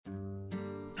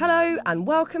Hello and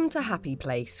welcome to Happy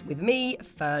Place with me,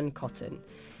 Fern Cotton.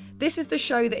 This is the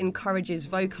show that encourages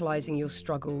vocalising your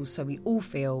struggles so we all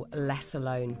feel less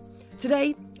alone.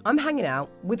 Today, I'm hanging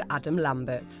out with Adam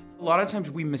Lambert. A lot of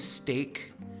times we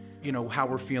mistake, how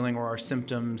we're feeling or our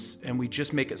symptoms, and we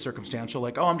just make it circumstantial,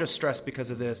 like, oh, I'm just stressed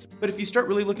because of this. But if you start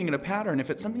really looking at a pattern,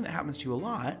 if it's something that happens to you a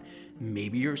lot,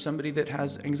 maybe you're somebody that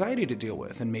has anxiety to deal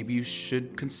with, and maybe you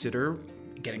should consider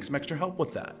getting some extra help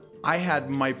with that. I had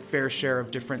my fair share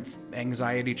of different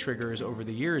anxiety triggers over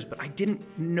the years, but I didn't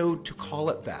know to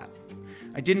call it that.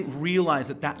 I didn't realize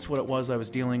that that's what it was I was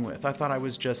dealing with. I thought I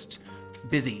was just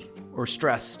busy or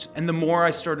stressed. And the more I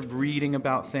started reading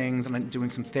about things and doing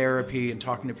some therapy and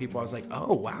talking to people, I was like,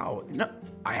 oh, wow, no,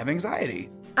 I have anxiety.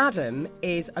 Adam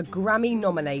is a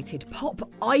Grammy-nominated pop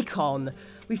icon.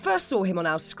 We first saw him on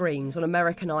our screens on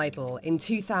American Idol in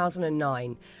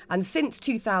 2009, and since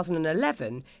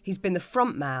 2011, he's been the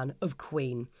frontman of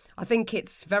Queen. I think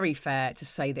it's very fair to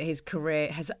say that his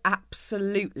career has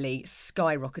absolutely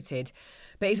skyrocketed,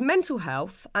 but his mental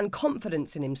health and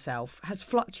confidence in himself has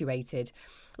fluctuated,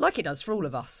 like it does for all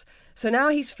of us. So now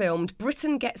he's filmed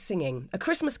Britain Get Singing, a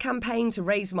Christmas campaign to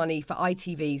raise money for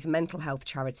ITV's mental health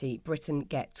charity, Britain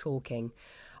Get Talking.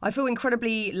 I feel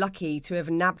incredibly lucky to have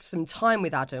nabbed some time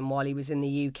with Adam while he was in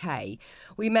the UK.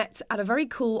 We met at a very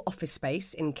cool office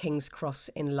space in King's Cross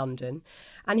in London,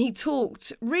 and he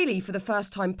talked, really for the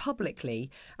first time publicly,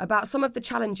 about some of the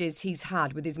challenges he's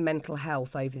had with his mental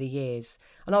health over the years.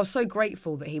 And I was so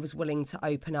grateful that he was willing to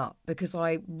open up, because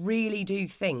I really do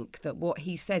think that what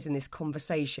he says in this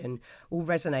conversation will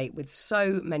resonate with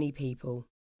so many people.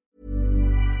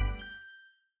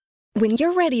 When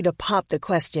you're ready to pop the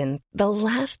question, the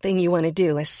last thing you want to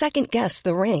do is second-guess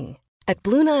the ring. At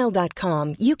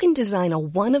BlueNile.com, you can design a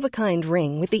one-of-a-kind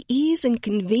ring with the ease and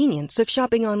convenience of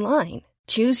shopping online.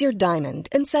 Choose your diamond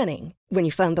and setting. When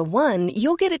you find the one,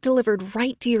 you'll get it delivered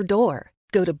right to your door.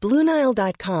 Go to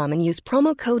BlueNile.com and use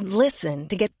promo code LISTEN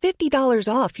to get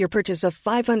 $50 off your purchase of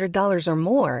 $500 or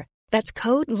more. That's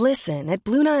code LISTEN at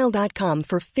BlueNile.com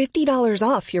for $50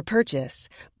 off your purchase.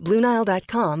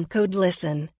 BlueNile.com, code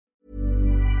LISTEN.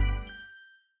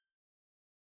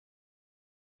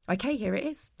 Okay, here it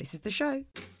is. This is the show.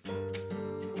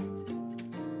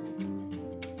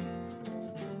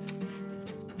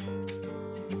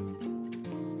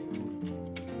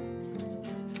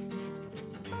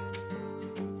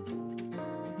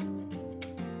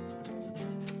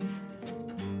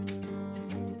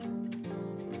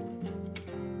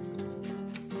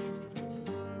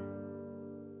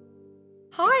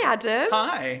 Hi, Adam.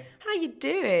 Hi. How you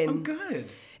doing? I'm good.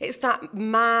 It's that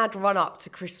mad run-up to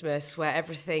Christmas where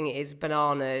everything is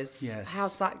bananas. Yes.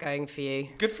 How's that going for you?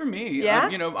 Good for me. Yeah?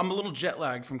 I'm a little jet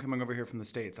lagged from coming over here from the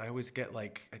States. I always get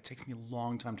it takes me a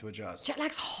long time to adjust. Jet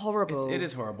lag's horrible. It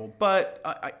is horrible, but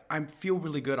I feel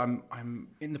really good. I'm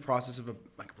in the process of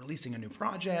releasing a new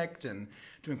project and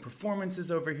doing performances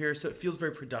over here, so it feels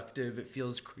very productive. It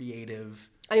feels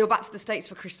creative. And you're back to the States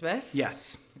for Christmas?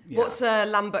 Yes. Yeah. What's a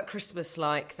Lambert Christmas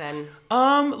like then?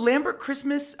 Lambert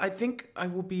Christmas, I think I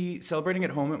will be celebrating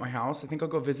at home at my house. I think I'll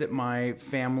go visit my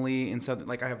family in Southern,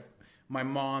 I have my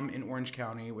mom in Orange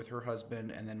County with her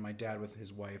husband, and then my dad with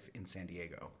his wife in San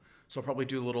Diego. So I'll probably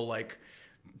do a little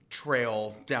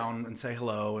trail down and say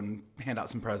hello and hand out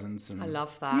some presents. And I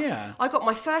love that. Yeah. I got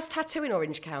my first tattoo in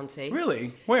Orange County.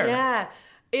 Really? Where? Yeah.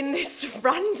 In this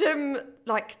random,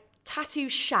 tattoo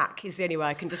shack is the only way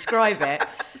I can describe it.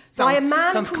 By a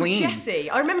man called clean. Jesse.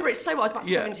 I remember it so well. I was about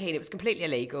 17. It was completely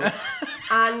illegal.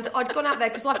 And I'd gone out there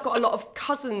because I've got a lot of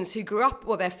cousins who grew up,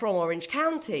 they're from Orange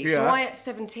County. So I, at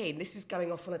 17, this is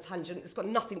going off on a tangent. It's got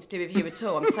nothing to do with you at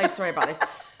all. I'm so sorry about this.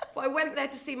 But I went there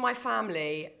to see my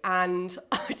family and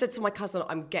I said to my cousin,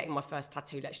 I'm getting my first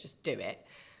tattoo. Let's just do it.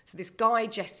 So this guy,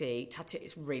 Jesse, tattoo,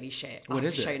 it's really shit. What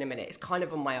is it? I'll show you in a minute. It's kind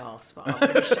of on my arse,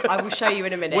 but I will show you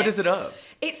in a minute. What is it of?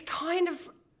 It's kind of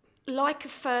like a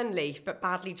fern leaf, but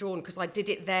badly drawn, because I did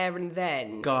it there and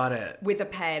then. Got it. With a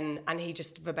pen, and he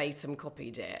just verbatim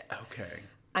copied it. Okay.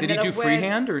 And did he do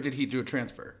freehand, or did he do a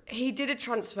transfer? He did a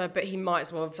transfer, but he might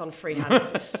as well have done freehand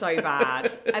because it's so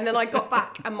bad. And then I got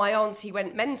back, and my auntie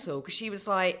went mental, because she was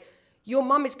like, your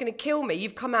mum is going to kill me.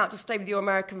 You've come out to stay with your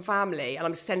American family, and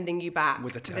I'm sending you back.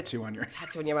 With a tattoo on your...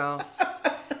 Tattoo on your ass.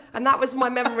 And that was my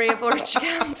memory of Orange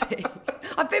County.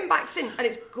 I've been back since, and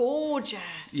it's gorgeous.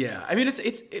 Yeah, I mean,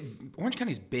 Orange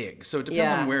County's big, so it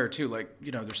depends on where, too.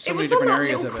 There's so many different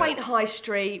areas of it. It was on that little quaint high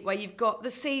street where you've got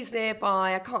the seas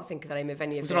nearby. I can't think of the name of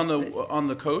any of this. Was it on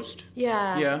the coast?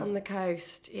 Yeah, on the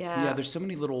coast, yeah. Yeah, there's so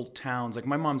many little towns.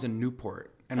 My mom's in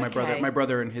Newport, and my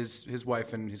brother and his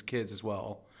wife and his kids as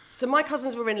well. So my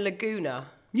cousins were in Laguna.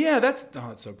 Yeah, that's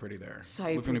so pretty there. So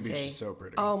Laguna pretty. Beach is so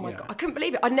pretty. Oh my Yeah. God. I couldn't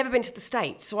believe it. I'd never been to the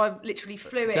States, so I literally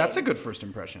flew in. That's a good first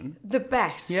impression. The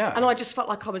best. Yeah. And I just felt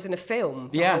like I was in a film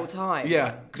the whole time.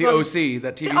 Yeah. 'Cause The I was- OC,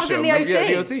 that TV show. I was in the OC. Yeah,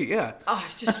 the OC, yeah. Oh,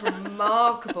 it's just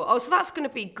remarkable. Oh, so that's going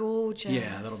to be gorgeous.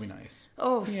 Yeah, that'll be nice.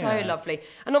 Oh, so Yeah. lovely.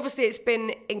 And obviously it's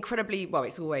been incredibly, well,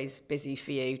 it's always busy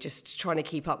for you, just trying to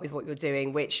keep up with what you're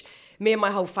doing, which me and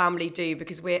my whole family do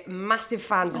because we're massive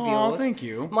fans of yours. Oh, thank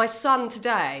you. My son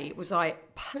today was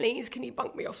like, please, can you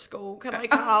bunk me off school? Can I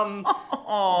come?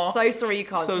 I'm so sorry you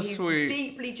can't. So He's sweet.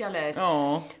 deeply jealous.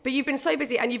 Aw. But you've been so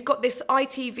busy, and you've got this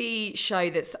ITV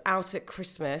show that's out at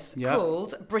Christmas Yep.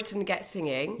 called Britain Get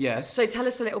Singing. Yes. So tell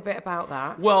us a little bit about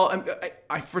that. Well,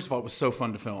 I first of all, it was so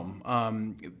fun to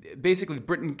film. Basically,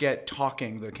 Britain Get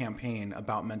Talking, the campaign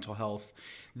about mental health,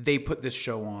 they put this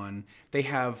show on. They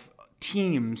have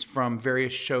teams from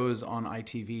various shows on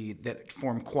ITV that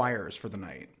form choirs for the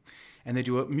night. And they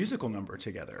do a musical number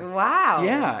together. Wow.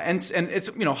 Yeah, and it's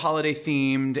holiday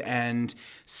themed, and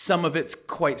some of it's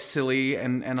quite silly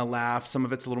and a laugh. Some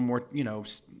of it's a little more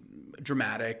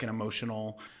dramatic and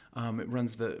emotional. It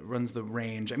runs the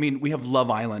range. I mean, we have Love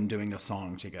Island doing a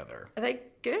song together. Are they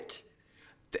good?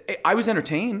 I was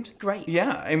entertained. Great.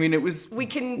 Yeah, I mean, it was. We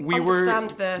can we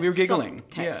understand we were giggling.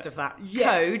 text Yeah. of that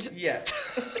Yes, code. Yes.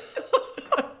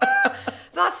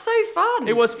 That's so fun.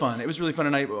 It was fun. It was really fun.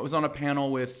 And I was on a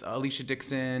panel with Alicia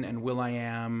Dixon and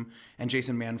Will.i.am and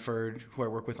Jason Manford, who I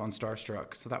work with on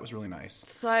Starstruck. So that was really nice.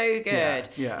 So good.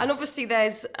 Yeah. And obviously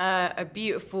there's a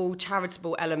beautiful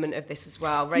charitable element of this as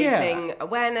well, raising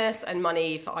awareness and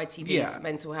money for ITV's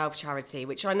mental health charity,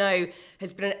 which I know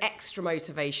has been an extra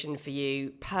motivation for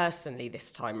you personally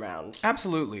this time round.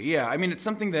 Absolutely. Yeah. I mean, it's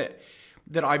something that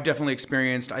I've definitely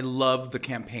experienced. I love the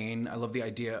campaign. I love the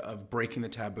idea of breaking the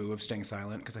taboo of staying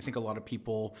silent, because I think a lot of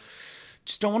people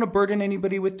just don't want to burden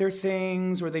anybody with their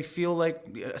things, or they feel like,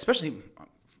 especially,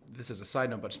 this is a side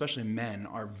note, but especially men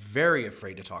are very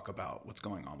afraid to talk about what's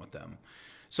going on with them.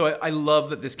 So I love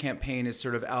that this campaign is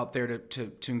sort of out there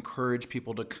to encourage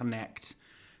people to connect,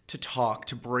 to talk,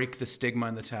 to break the stigma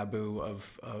and the taboo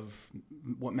of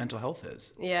what mental health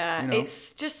is. Yeah, you know?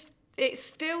 It's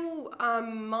still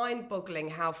mind-boggling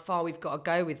how far we've got to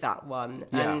go with that one.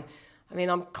 Yeah. And I mean,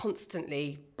 I'm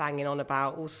constantly banging on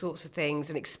about all sorts of things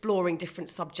and exploring different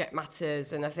subject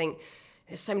matters. And I think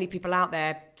there's so many people out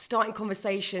there starting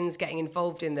conversations, getting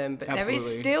involved in them. But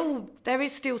Absolutely. there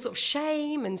is still sort of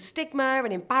shame and stigma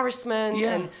and embarrassment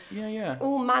and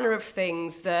all manner of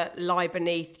things that lie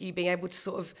beneath you being able to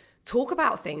sort of talk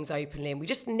about things openly. And we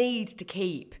just need to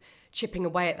keep chipping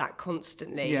away at that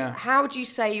constantly. Yeah. How would you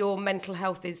say your mental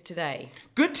health is today?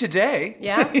 Good today.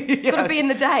 Yeah? Gotta be in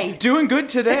the day. Doing good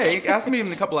today. Ask me in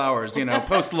a couple hours,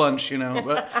 post lunch,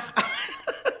 But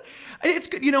it's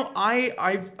good.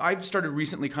 I've started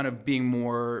recently kind of being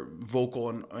more vocal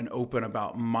and open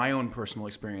about my own personal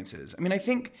experiences. I mean, I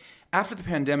think after the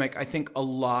pandemic, I think a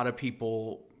lot of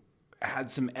people had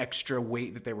some extra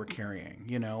weight that they were carrying.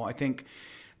 I think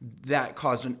that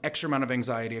caused an extra amount of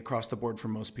anxiety across the board for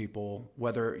most people,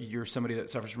 whether you're somebody that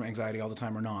suffers from anxiety all the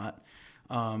time or not.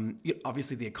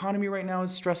 Obviously, the economy right now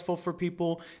is stressful for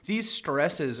people. These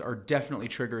stresses are definitely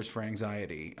triggers for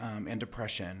anxiety and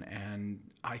depression. And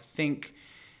I think,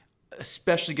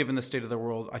 especially given the state of the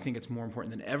world, I think it's more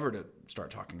important than ever to start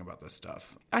talking about this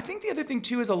stuff. I think the other thing,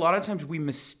 too, is a lot of times we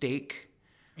mistake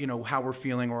how we're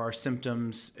feeling or our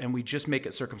symptoms, and we just make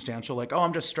it circumstantial, like, oh,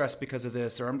 I'm just stressed because of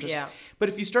this, or I'm just... Yeah. But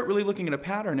if you start really looking at a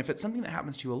pattern, if it's something that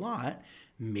happens to you a lot,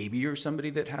 maybe you're somebody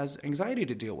that has anxiety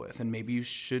to deal with, and maybe you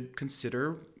should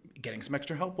consider getting some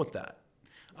extra help with that.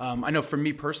 I know for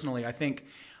me personally, I think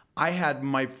I had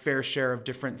my fair share of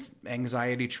different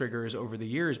anxiety triggers over the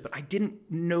years, but I didn't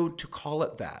know to call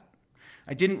it that.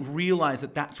 I didn't realize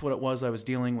that that's what it was I was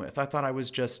dealing with. I thought I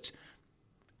was just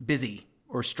busy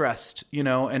or stressed,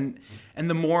 and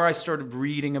the more I started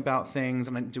reading about things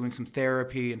and doing some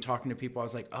therapy and talking to people, I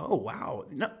was like, oh, wow,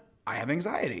 no, I have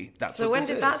anxiety. That's so what when this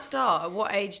did is. that start? At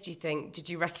what age do you think, did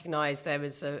you recognise there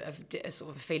was a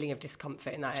sort of a feeling of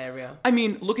discomfort in that area? I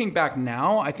mean, looking back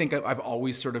now, I think I've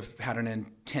always sort of had an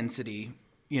intensity.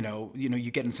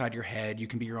 You get inside your head, you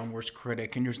can be your own worst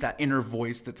critic, and there's that inner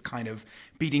voice that's kind of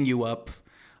beating you up.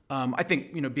 I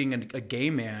think, being a gay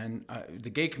man, the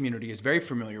gay community is very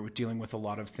familiar with dealing with a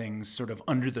lot of things sort of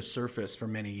under the surface for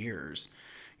many years.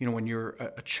 When you're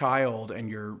a child and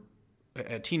you're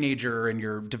a teenager and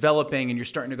you're developing and you're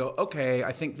starting to go, okay,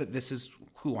 I think that this is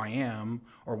who I am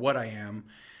or what I am.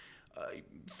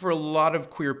 For a lot of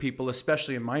queer people,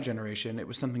 especially in my generation, it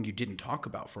was something you didn't talk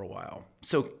about for a while.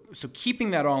 So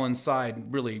keeping that all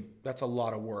inside, really, that's a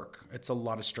lot of work. It's a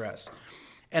lot of stress.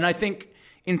 And I think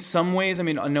in some ways, I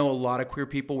mean, I know a lot of queer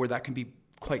people where that can be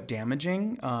quite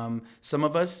damaging. Some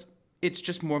of us, it's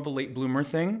just more of a late bloomer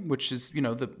thing, which is, you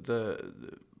know, the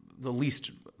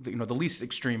least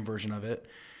extreme version of it.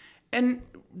 And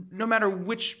no matter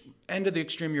which end of the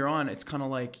extreme you're on, it's kind of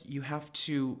like you have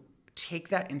to take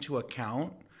that into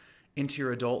account into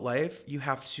your adult life. You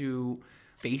have to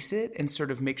face it and sort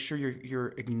of make sure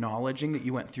you're acknowledging that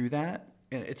you went through that.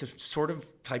 And it's a sort of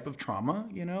type of trauma,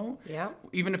 you know? Yeah.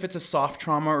 Even if it's a soft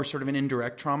trauma or sort of an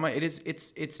indirect trauma,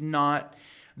 it's not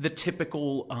the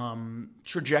typical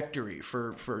trajectory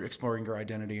for exploring your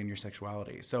identity and your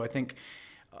sexuality. So I think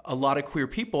a lot of queer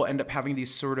people end up having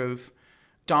these sort of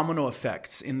domino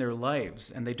effects in their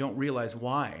lives, and they don't realize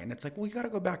why. And it's like, well, you got to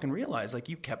go back and realize, like,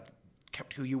 you kept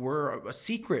who you were a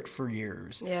secret for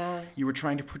years. Yeah. You were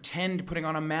trying to pretend, putting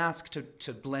on a mask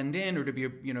to blend in, or to be,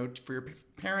 you know, for your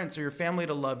parents or your family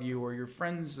to love you, or your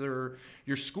friends or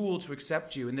your school to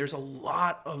accept you. And there's a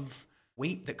lot of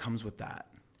weight that comes with that.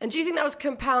 And do you think that was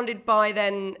compounded by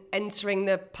then entering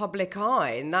the public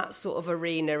eye in that sort of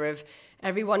arena of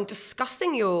everyone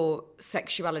discussing your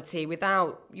sexuality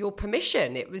without your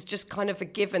permission? It was just kind of a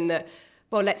given that,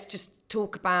 well, let's just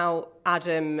talk about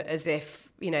Adam as if,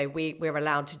 you know, we're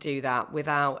allowed to do that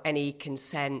without any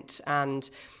consent, and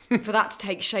for that to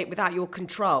take shape without your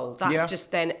control, that's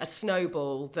just then a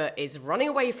snowball that is running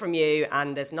away from you,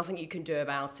 and there's nothing you can do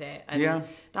about it. And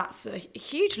that's a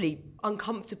hugely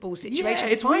uncomfortable situation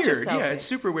to find yourself in. Yeah, it's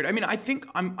super weird. I mean, I think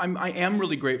I am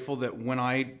really grateful that when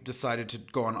I decided to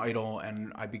go on Idol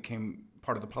and I became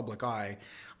part of the public eye,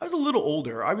 I was a little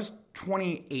older. I was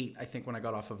 28, I think, when I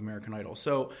got off of American Idol.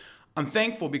 So I'm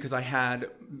thankful because I had,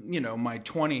 you know, my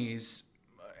 20s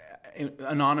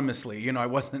anonymously. You know, I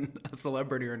wasn't a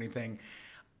celebrity or anything.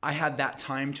 I had that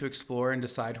time to explore and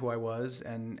decide who I was,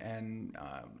 and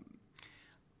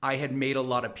I had made a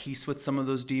lot of peace with some of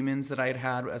those demons that I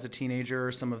had as a teenager,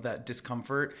 or some of that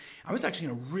discomfort. I was actually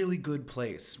in a really good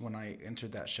place when I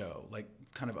entered that show, like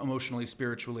kind of emotionally,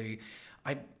 spiritually.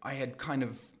 I had kind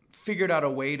of figured out a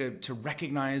way to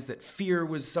recognize that fear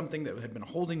was something that had been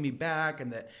holding me back,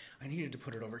 and that I needed to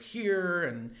put it over here.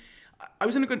 And I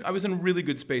was in a really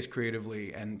good space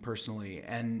creatively and personally.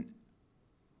 And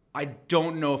I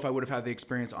don't know if I would have had the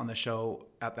experience on the show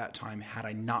at that time had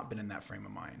I not been in that frame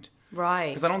of mind. Right.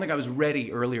 Because I don't think I was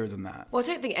ready earlier than that. Well, I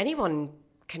don't think anyone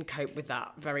can cope with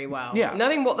that very well. Yeah.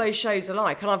 Knowing what those shows are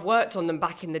like, and I've worked on them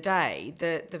back in the day,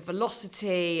 the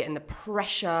velocity and the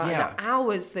pressure and the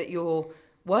hours that you're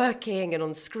working and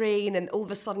on screen, and all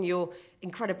of a sudden you're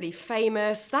incredibly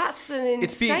famous. That's an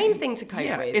insane thing to cope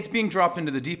with. It's being dropped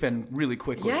into the deep end really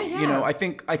quickly. Yeah. You know, I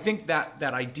think that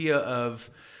idea of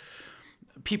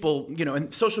people, you know,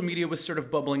 and social media was sort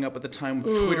of bubbling up at the time.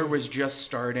 Twitter was just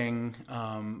starting.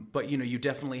 But, you know, you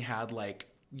definitely had like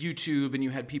YouTube, and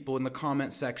you had people in the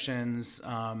comment sections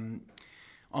on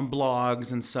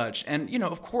blogs and such. And, you know,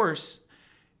 of course,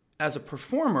 as a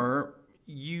performer,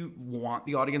 you want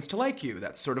the audience to like you.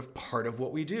 That's sort of part of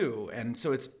what we do. And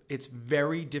so it's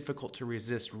very difficult to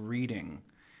resist reading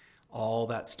all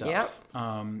that stuff. Yep.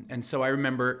 And so I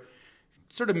remember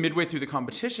sort of midway through the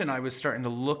competition, I was starting to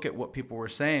look at what people were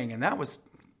saying, and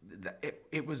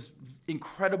it was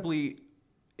incredibly,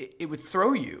 it would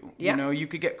throw you. Yep. You know, you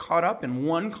could get caught up in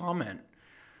one comment.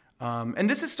 And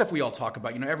this is stuff we all talk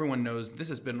about. You know, everyone knows this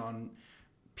has been on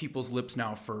people's lips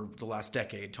now for the last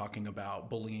decade, talking about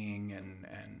bullying,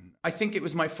 and I think it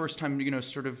was my first time, you know,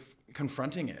 sort of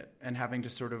confronting it and having to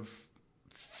sort of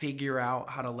figure out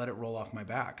how to let it roll off my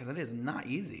back, because it is not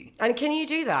easy. And can you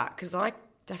do that? Because I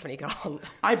definitely can't.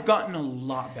 I've gotten a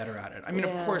lot better at it. I mean,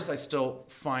 of course, I still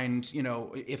find, you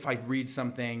know, if I read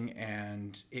something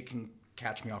and it can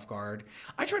catch me off guard,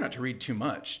 I try not to read too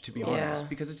much, to be honest,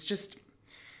 because it's just,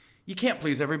 you can't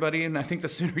please everybody, and I think the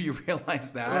sooner you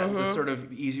realize that, the sort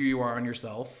of easier you are on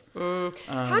yourself.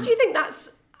 How do you think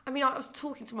that's... I mean, I was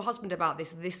talking to my husband about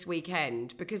this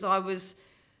weekend, because I was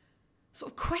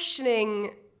sort of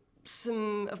questioning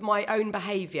some of my own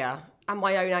behaviour and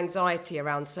my own anxiety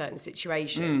around certain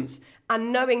situations,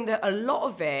 and knowing that a lot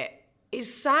of it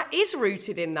is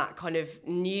rooted in that kind of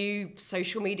new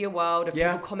social media world of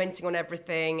people commenting on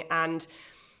everything,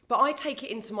 but I take it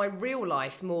into my real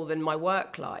life more than my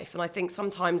work life. And I think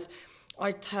sometimes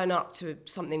I turn up to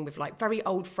something with like very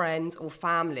old friends or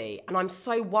family, and I'm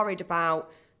so worried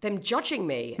about them judging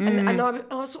me. And I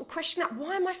was sort of questioning that.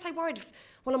 Why am I so worried if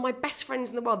one of my best friends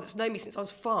in the world that's known me since I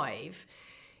was 5,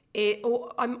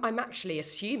 I'm actually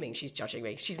assuming she's judging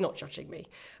me. She's not judging me.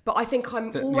 But I think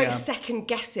I'm always second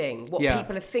guessing what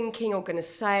people are thinking or going to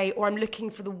say, or I'm looking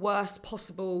for the worst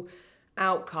possible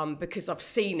outcome because I've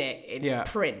seen it in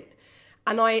print.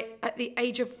 And at the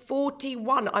age of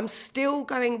 41, I'm still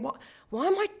going, why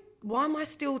am I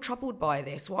still troubled by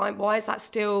this? Why is that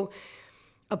still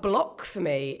a block for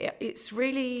me? It's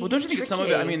really Well, don't you think tricky. some of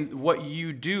it, I mean, what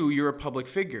you do, you're a public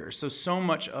figure. So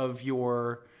much of it's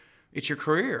your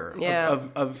career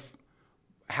of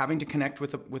having to connect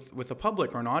with a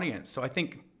public or an audience. So I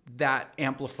think that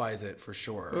amplifies it for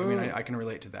sure. I mean, I can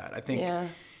relate to that. I think,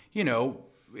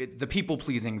 the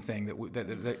people-pleasing thing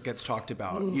that gets talked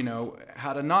about,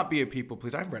 how to not be a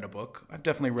people-pleaser. I've read a book. I've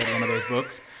definitely read one of those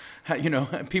books.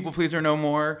 People-pleaser no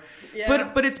more. Yeah.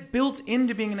 But it's built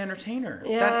into being an entertainer.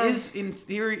 Yeah. That is, in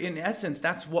theory, in essence,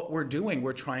 that's what we're doing.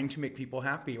 We're trying to make people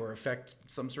happy or affect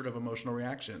some sort of emotional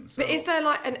reaction. So. But is there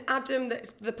like an Adam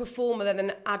that's the performer, then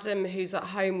an Adam who's at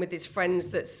home with his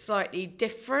friends that's slightly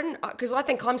different? Because I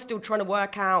think I'm still trying to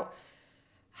work out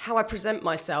how I present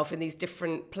myself in these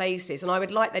different places. And I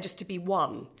would like there just to be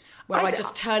one where I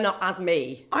just turn up as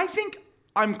me. I think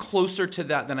I'm closer to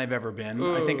that than I've ever been.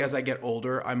 I think as I get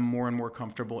older, I'm more and more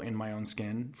comfortable in my own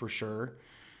skin, for sure.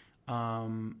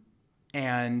 And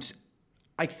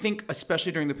I think,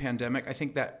 especially during the pandemic, I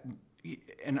think that,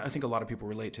 and I think a lot of people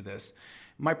relate to this,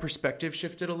 my perspective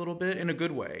shifted a little bit in a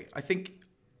good way. I think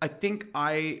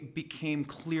I became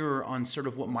clearer on sort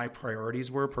of what my priorities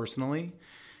were personally,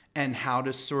 and how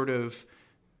to sort of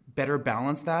better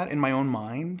balance that in my own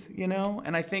mind,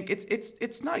 And I think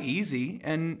it's not easy,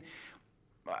 and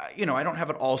I don't have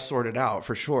it all sorted out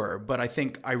for sure. But I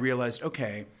think I realized,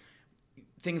 okay,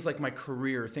 things like my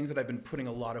career, things that I've been putting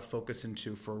a lot of focus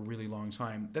into for a really long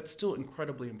time, that's still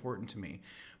incredibly important to me.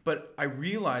 But I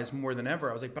realized more than ever,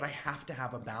 I was like, but I have to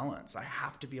have a balance. I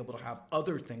have to be able to have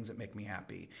other things that make me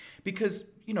happy, because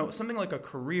something like a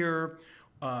career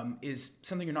is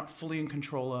something you're not fully in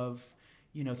control of.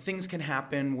 Things can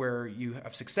happen where you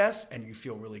have success and you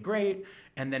feel really great,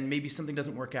 and then maybe something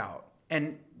doesn't work out.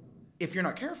 And if you're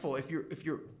not careful, if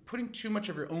you're putting too much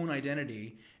of your own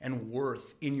identity and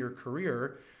worth in your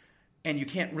career, and you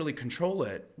can't really control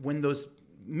it, when those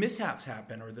mishaps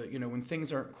happen, or when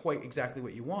things aren't quite exactly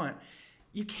what you want,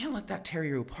 you can't let that tear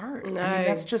you apart. No. I mean,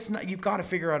 that's just not. You've got to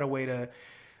figure out a way to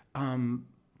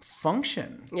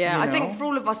function. Yeah, I think for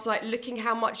all of us, like, looking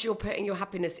how much you're putting your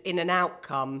happiness in an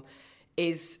outcome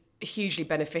is hugely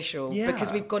beneficial,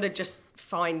 because we've got to just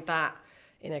find that,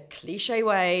 in a cliche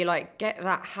way, like, get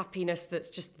that happiness that's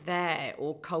just there,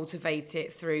 or cultivate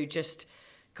it through just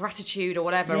gratitude or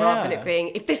whatever, rather than it being,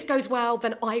 if this goes well,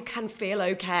 then I can feel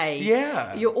okay.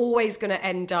 Yeah. You're always going to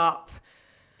end up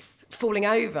falling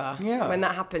over when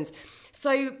that happens.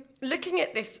 So looking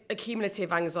at this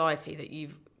accumulative anxiety that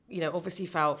you've obviously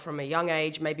felt from a young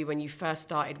age, maybe when you first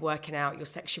started working out your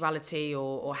sexuality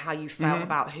or how you felt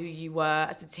about who you were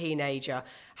as a teenager,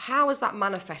 how has that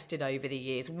manifested over the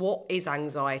years? What is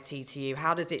anxiety to you?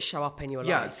 How does it show up in your life?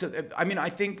 Yeah, so I mean, I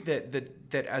think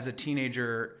that as a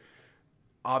teenager,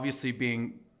 obviously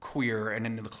being queer and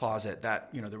into the closet, that,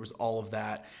 there was all of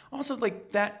that. Also,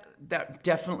 like, that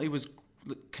definitely was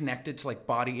connected to, like,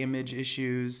 body image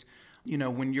issues.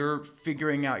 When you're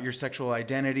figuring out your sexual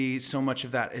identity, so much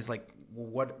of that is like,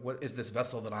 well, what is this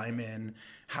vessel that I'm in?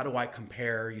 How do I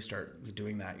compare? You start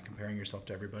doing that. You're comparing yourself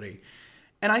to everybody.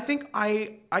 And I think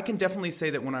I can definitely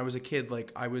say that when I was a kid,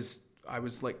 like, I was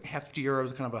like heftier. I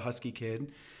was kind of a husky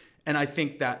kid. And I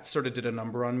think that sort of did a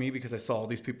number on me, because I saw all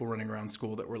these people running around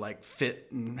school that were like fit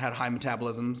and had high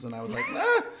metabolisms. And I was like,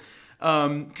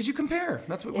 because you compare.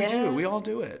 That's what we do. We all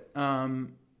do it.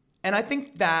 And I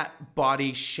think that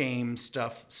body shame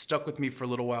stuff stuck with me for a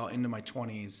little while into my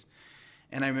 20s.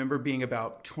 And I remember being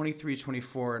about 23,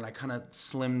 24, and I kind of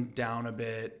slimmed down a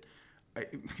bit.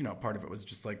 Part of it was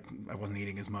just like I wasn't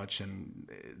eating as much. And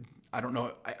I don't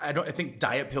know. I think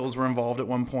diet pills were involved at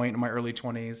one point in my early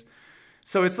 20s.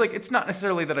 So it's like, it's not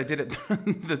necessarily that I did it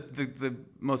the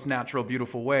most natural,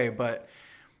 beautiful way. But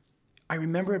I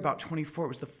remember about 24, it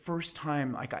was the first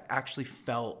time like I actually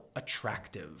felt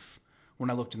attractive when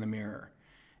I looked in the mirror.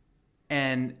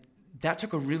 And that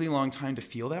took a really long time to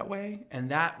feel that way. And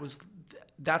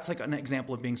that's like an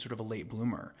example of being sort of a late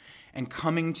bloomer and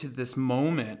coming to this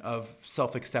moment of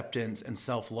self-acceptance and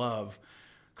self-love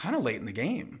kind of late in the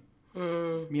game.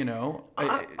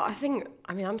 I think,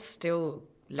 I'm still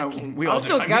looking. I'm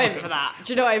still going for that.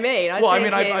 Do you know what I mean?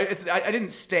 I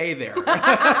didn't stay there.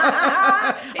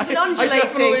 It's an undulating. I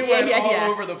definitely went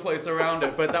all over the place around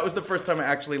it, but that was the first time I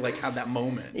actually like had that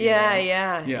moment.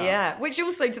 Yeah. Which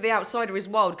also to the outsider is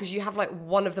wild, because you have like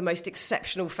one of the most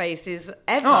exceptional faces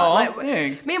ever. Oh, like,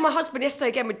 thanks. Me and my husband yesterday,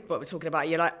 again, we're talking about,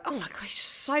 you're like, oh my God, he's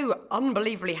so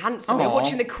unbelievably handsome. We're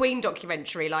watching the Queen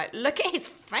documentary, like, look at his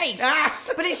face.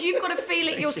 But you've got to feel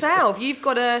it yourself. You've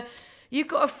got to you've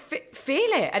got to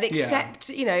feel it and accept,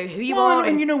 who you well, are.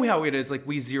 And you know how it is. Like,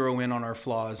 we zero in on our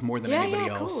flaws more than anybody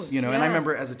else. Course, And I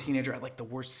remember as a teenager, I had like the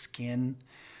worst skin.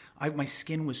 My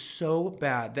skin was so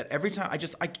bad that every time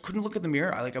I couldn't look in the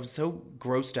mirror. I was so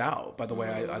grossed out by the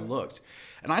way I looked.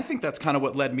 And I think that's kind of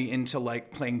what led me into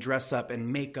like playing dress up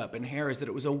and makeup and hair, is that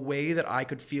it was a way that I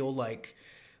could feel like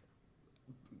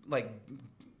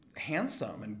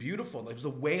handsome and beautiful. It was a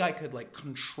way I could like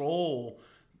control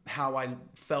how I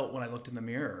felt when I looked in the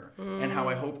mirror and how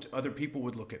I hoped other people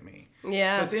would look at me.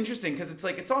 Yeah. So it's interesting because it's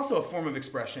like, it's also a form of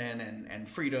expression and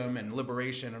freedom and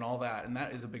liberation and all that. And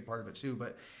that is a big part of it too. But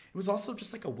it was also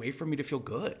just like a way for me to feel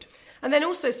good. And then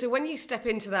also, so when you step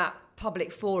into that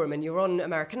public forum and you're on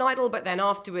American Idol, but then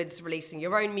afterwards releasing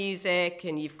your own music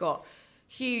and you've got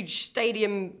huge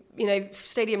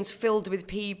stadiums filled with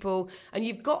people, and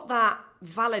you've got that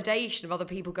validation of other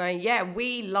people going, yeah,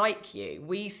 we like you,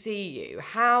 we see you.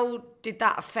 How did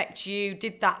that affect you?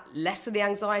 Did that lessen the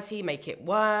anxiety, make it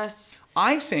worse?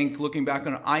 I think, looking back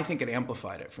on it, I think it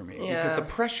amplified it for me because the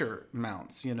pressure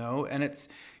mounts, and it's,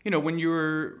 when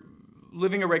you're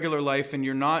living a regular life and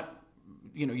you're not,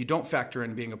 you don't factor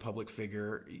in being a public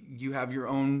figure, you have your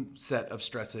own set of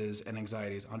stresses and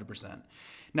anxieties 100%.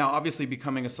 Now, obviously,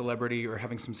 becoming a celebrity or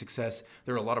having some success,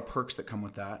 there are a lot of perks that come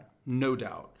with that, no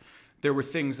doubt. There were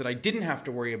things that I didn't have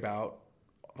to worry about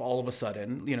all of a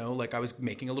sudden, like I was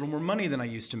making a little more money than I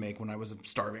used to make when I was a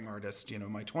starving artist,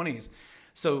 in my 20s.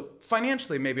 So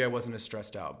financially, maybe I wasn't as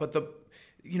stressed out. But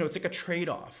it's like a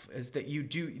trade-off, is that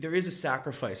there is a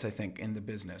sacrifice, I think, in the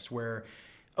business where,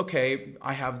 okay,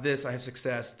 I have this, I have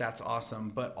success, that's awesome.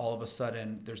 But all of a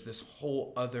sudden, there's this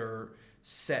whole other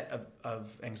set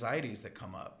of anxieties that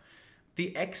come up.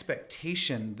 The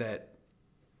expectation that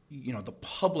the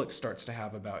public starts to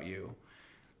have about you,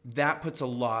 that puts a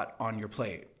lot on your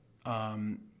plate.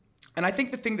 And I think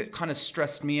the thing that kind of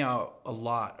stressed me out a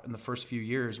lot in the first few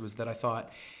years was that I thought,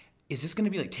 is this going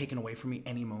to be like taken away from me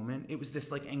any moment? It was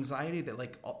this like anxiety that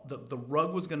like the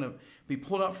rug was going to be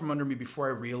pulled out from under me before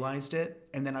I realized it.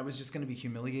 And then I was just going to be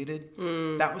humiliated.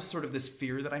 That was sort of this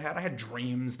fear that I had. I had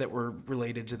dreams that were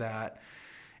related to that.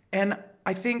 And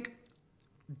I think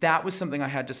that was something I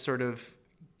had to sort of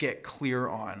get clear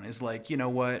on, is like, you know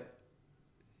what?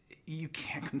 You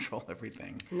can't control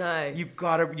everything. No. You've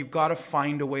got to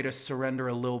find a way to surrender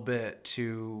a little bit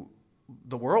to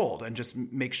the world and just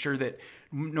make sure that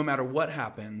no matter what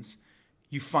happens,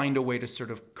 you find a way to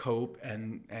sort of cope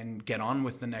and get on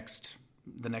with the next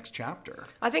chapter.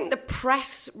 I think the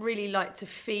press really like to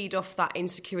feed off that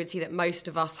insecurity that most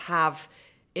of us have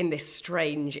in this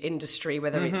strange industry,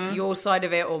 whether it's your side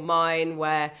of it or mine,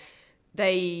 where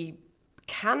they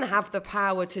can have the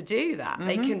power to do that.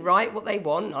 They can write what they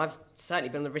want. I've certainly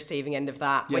been on the receiving end of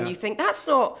that. When you think, that's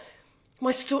not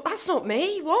my story, that's not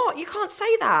me. What? You can't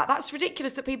say that. That's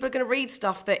ridiculous that people are going to read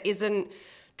stuff that isn't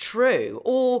true.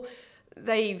 Or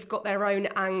they've got their own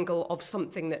angle of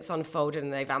something that's unfolded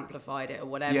and they've amplified it or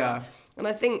whatever. Yeah. And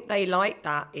I think they like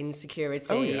that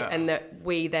insecurity and that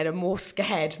we then are more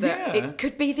scared that it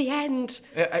could be the end.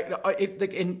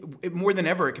 More than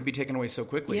ever, it can be taken away so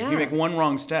quickly. If you make one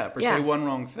wrong step or say one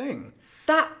wrong thing.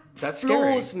 That's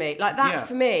floors me. Like that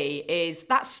for me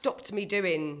that stopped me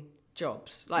doing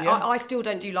jobs. Like I still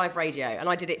don't do live radio, and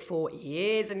I did it for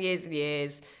years and years and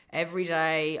years. Every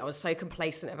day, I was so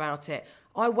complacent about it.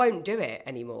 I won't do it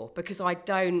anymore because I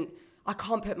can't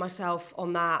put myself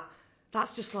on that.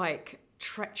 That's just like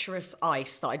treacherous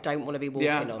ice that I don't want to be walking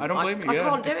on. I don't blame you. I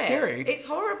can't do it. It's scary. It's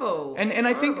horrible. And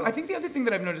I think the other thing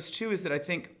that I've noticed too is that I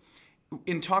think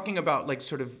in talking about like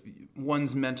sort of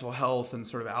one's mental health and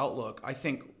sort of outlook, I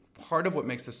think part of what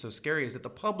makes this so scary is that the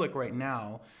public right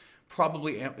now,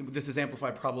 probably this is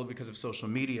amplified probably because of social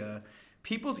media,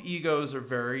 people's egos are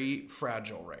very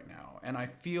fragile right now. And I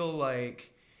feel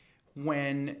like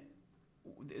when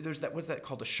there's what's that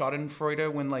called, a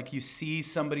schadenfreude, when like you see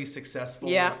somebody successful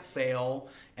fail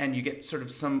and you get sort of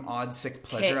some odd sick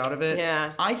pleasure out of it.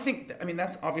 Yeah. I think,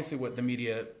 that's obviously what the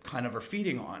media kind of are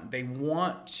feeding on. They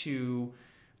want to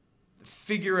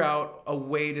figure out a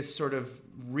way to sort of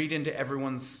read into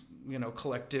everyone's,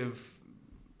 collective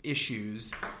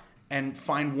issues and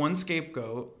find one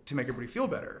scapegoat to make everybody feel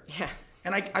better. Yeah.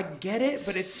 And I get it,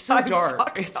 but it's so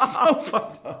dark. It's so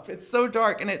fucked up. It's so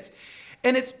dark. And it's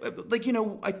like,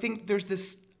 I think there's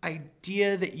this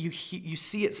idea that you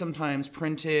see it sometimes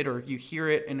printed or you hear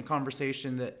it in a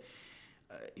conversation that,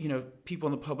 people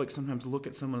in the public sometimes look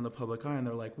at someone in the public eye and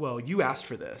they're like, well, you asked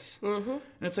for this. Mm-hmm. And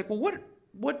it's like, well,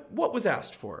 what was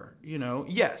asked for?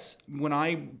 Yes, when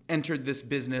I entered this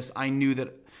business, I knew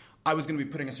that I was going to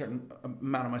be putting a certain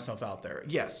amount of myself out there.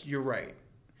 Yes, you're right.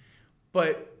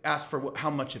 but asked for how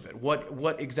much of it.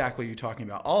 What exactly are you talking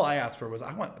about? All I asked for was,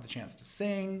 I want the chance to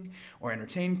sing or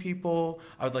entertain people.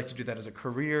 I would like to do that as a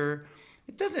career.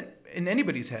 It doesn't, in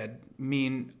anybody's head,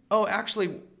 mean, oh,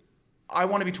 actually, I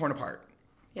want to be torn apart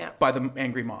by the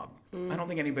angry mob. I don't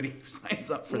think anybody signs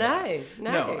up for that.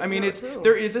 No. I mean,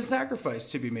 there is a sacrifice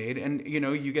to be made, and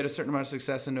you get a certain amount of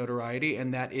success and notoriety,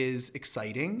 and that is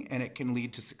exciting, and it can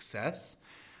lead to success,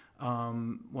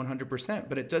 100%.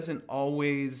 But it doesn't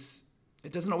always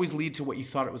lead to what you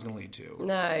thought it was going to lead to.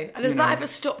 No. And has that ever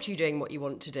stopped you doing what you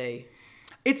want to do?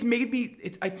 It's made me.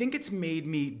 I think it's made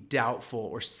me doubtful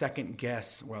or second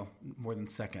guess. Well, more than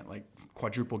second, like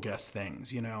quadruple guess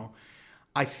things.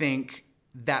 I think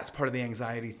that's part of the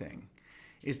anxiety thing,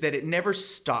 is that it never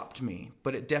stopped me,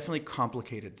 but it definitely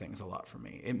complicated things a lot for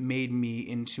me. It made me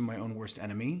into my own worst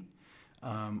enemy,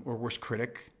 or worst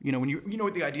critic.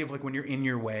 When the idea of like when you're in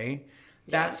your way,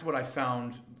 that's what I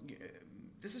found.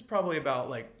 This is probably about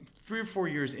like 3 or 4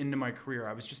 years into my career.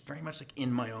 I was just very much like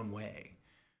in my own way,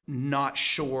 not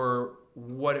sure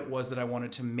what it was that I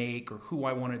wanted to make or who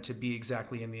I wanted to be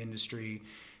exactly in the industry,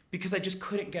 because I just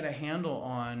couldn't get a handle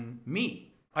on me.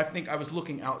 I think I was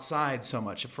looking outside so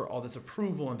much for all this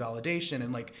approval and validation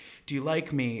and like, do you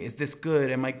like me? Is this good?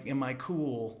 Am I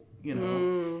cool?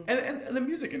 And the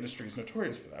music industry is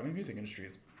notorious for that. I mean, music industry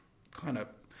is kind of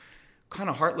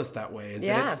heartless that way.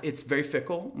 That it's very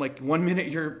fickle. Like 1 minute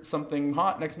you're something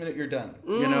hot, next minute you're done.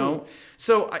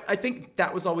 So I think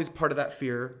that was always part of that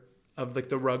fear of like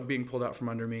the rug being pulled out from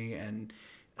under me, and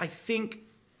I think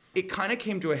it kind of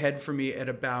came to a head for me at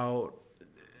about.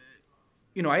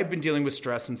 I had been dealing with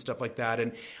stress and stuff like that.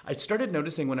 And I started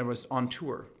noticing when I was on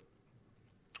tour,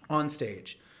 on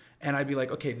stage, and I'd be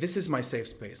like, okay, this is my safe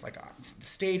space. Like, the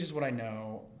stage is what I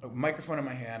know. A microphone in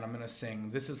my hand, I'm going to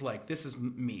sing. This is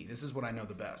me. This is what I know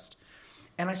the best.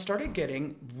 And I started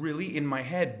getting really in my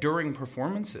head during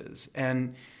performances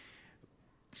and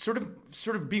sort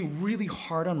of being really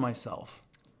hard on myself.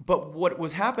 But what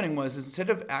was happening was, instead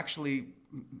of actually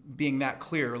being that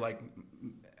clear, like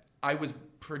I was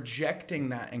projecting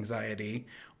that anxiety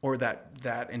or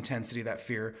that intensity, that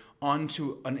fear,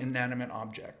 onto an inanimate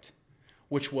object,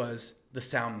 which was the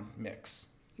sound mix.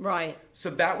 Right.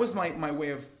 So that was my way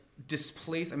of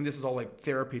displacing. I mean, this is all like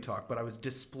therapy talk, but I was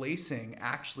displacing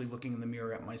actually looking in the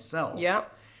mirror at myself. Yeah.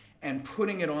 And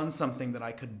putting it on something that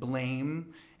I could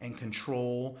blame and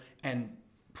control, and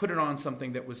put it on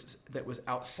something that was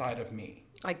outside of me.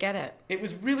 I get it. It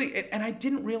was really, and I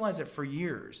didn't realize it for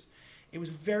years. It was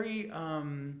very,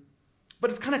 but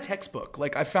it's kind of textbook.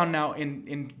 Like I found now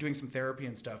in doing some therapy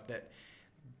and stuff that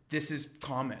this is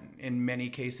common in many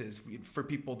cases for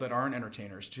people that aren't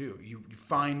entertainers too. You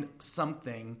find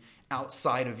something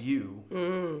outside of you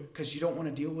because you don't want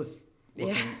to deal with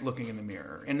looking in the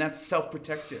mirror. And that's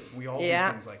self-protective. We all do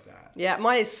things like that. Yeah,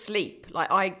 mine is sleep.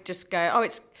 Like I just go,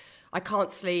 I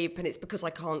can't sleep, and it's because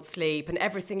I can't sleep, and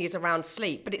everything is around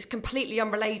sleep, but it's completely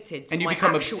unrelated to my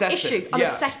actual issues. I'm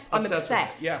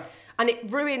obsessed. Yeah. And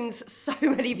it ruins so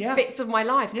many bits of my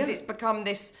life because it's become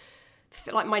this,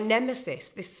 like my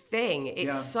nemesis, this thing.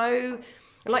 It's so,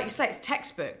 like you say, it's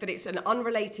textbook, that it's an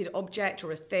unrelated object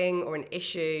or a thing or an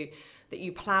issue that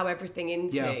you plow everything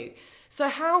into. Yeah. So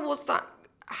how was that?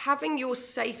 Having your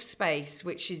safe space,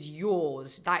 which is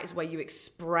yours, that is where you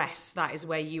express, that is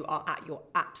where you are at your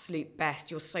absolute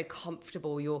best. You're so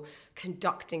comfortable, you're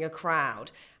conducting a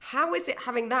crowd. How is it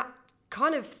having that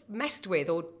kind of messed with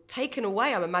or taken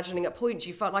away? I'm imagining at points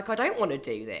you felt like, I don't want to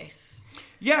do this.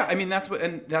 Yeah, I mean, that's what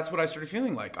I started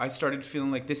feeling like. I started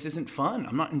feeling like this isn't fun.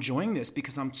 I'm not enjoying this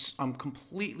because I'm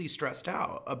completely stressed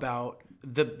out about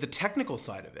the technical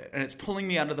side of it, and it's pulling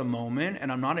me out of the moment,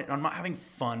 and I'm not having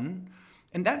fun.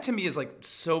 And that to me is like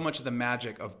so much of the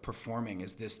magic of performing,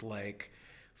 is this like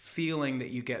feeling that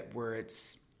you get where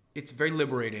it's very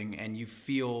liberating, and you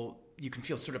can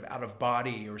feel sort of out of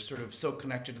body or sort of so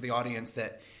connected to the audience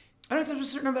that I don't know, there's a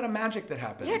certain amount of magic that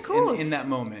happens in that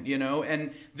moment,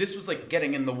 and this was like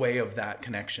getting in the way of that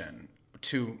connection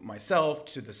to myself,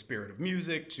 to the spirit of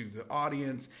music, to the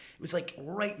audience. It was like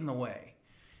right in the way.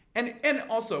 And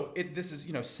also this is,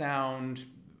 sound,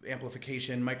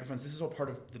 amplification, microphones, this is all part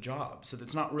of the job. So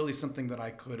that's not really something that I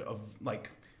could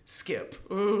skip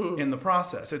in the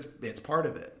process. It's part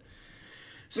of it.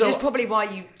 Which is probably why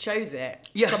you chose it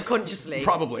subconsciously.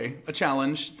 Probably a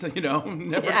challenge. So,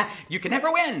 you can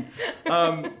never win.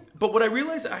 But what I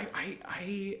realized,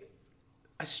 I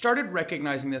started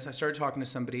recognizing this. I started talking to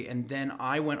somebody, and then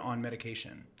I went on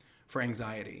medication for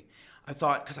anxiety. I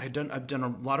thought, because I've done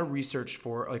a lot of research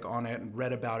on it and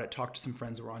read about it, talked to some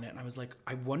friends who were on it, and I was like,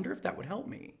 I wonder if that would help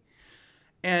me.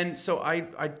 And so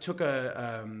I took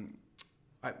a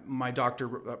my doctor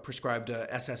prescribed a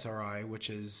SSRI, which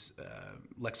is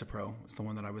Lexapro, is the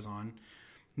one that I was on.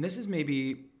 And this is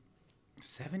maybe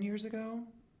 7 years ago,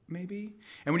 maybe.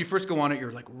 And when you first go on it,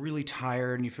 you're like really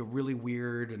tired and you feel really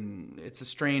weird and it's a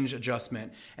strange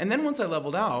adjustment. And then once I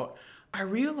leveled out, I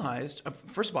realized,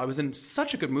 first of all, I was in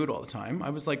such a good mood all the time. I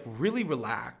was like really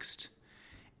relaxed.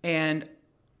 And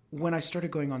when I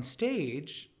started going on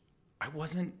stage,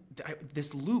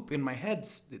 this loop in my head,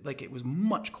 like it was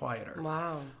much quieter.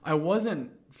 Wow. I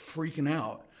wasn't freaking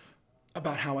out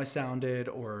about how I sounded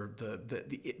or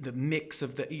the mix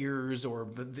of the ears or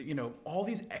the all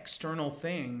these external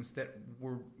things that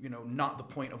were, not the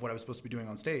point of what I was supposed to be doing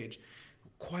on stage,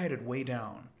 quieted way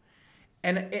down.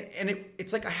 And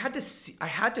it's like I had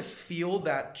to feel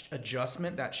that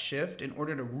adjustment, that shift in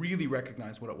order to really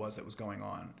recognize what it was that was going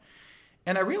on.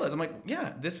 And I realized, I'm like,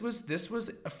 yeah, this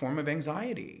was a form of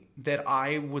anxiety that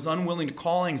I was unwilling to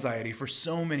call anxiety for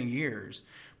so many years.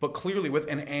 But clearly with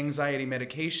an anxiety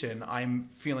medication, I'm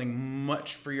feeling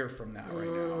much freer from that right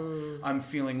now. I'm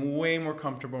feeling way more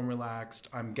comfortable and relaxed.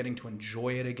 I'm getting to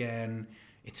enjoy it again.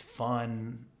 It's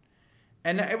fun.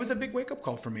 And it was a big wake-up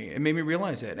call for me. It made me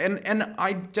realize it. And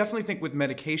I definitely think with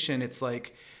medication, it's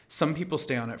like some people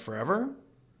stay on it forever,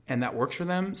 and that works for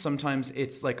them. Sometimes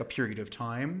it's like a period of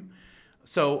time.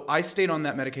 So I stayed on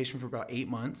that medication for about 8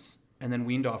 months and then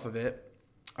weaned off of it.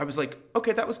 I was like,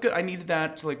 okay, that was good. I needed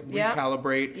that to like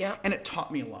recalibrate. Yeah. And it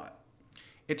taught me a lot.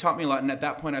 And at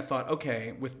that point I thought,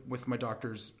 okay, with my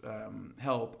doctor's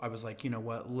help, I was like, you know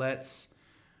what, let's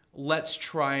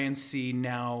try and see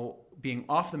now, being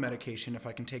off the medication, if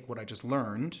I can take what I just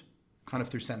learned kind of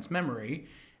through sense memory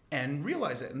and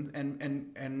realize it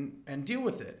and deal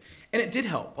with it. And it did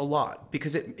help a lot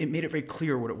because it made it very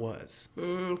clear what it was.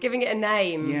 Giving it a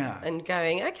name. Yeah. And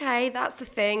going, okay, that's the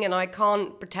thing, and I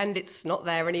can't pretend it's not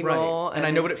there anymore. Right. And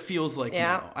I know what it feels like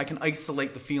now. I can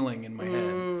isolate the feeling in my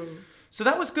head. So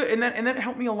that was good. And that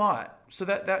helped me a lot. So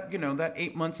that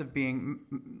 8 months of being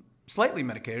slightly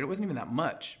medicated, it wasn't even that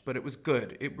much, but it was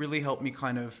good. It really helped me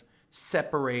kind of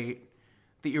separate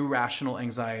the irrational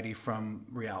anxiety from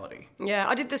reality. Yeah,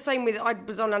 I did the same I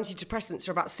was on antidepressants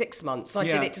for about 6 months. I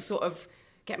did it to sort of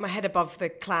get my head above the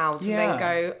clouds and then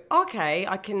go, okay,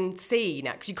 I can see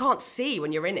now. Because you can't see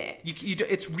when you're in it.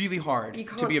 It's really hard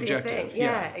to be objective.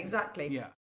 Yeah, exactly. Yeah.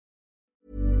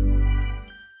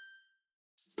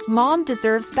 Mom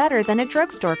deserves better than a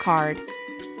drugstore card.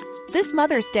 This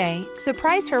Mother's Day,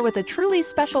 surprise her with a truly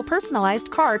special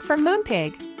personalized card from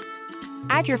Moonpig.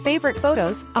 Add your favorite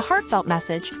photos, a heartfelt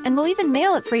message, and we'll even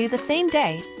mail it for you the same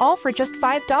day, all for just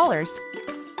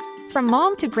 $5. From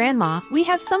mom to grandma, we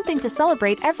have something to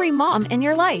celebrate every mom in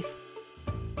your life.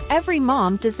 Every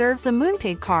mom deserves a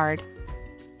Moonpig card.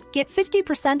 Get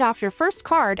 50% off your first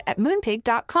card at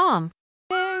Moonpig.com.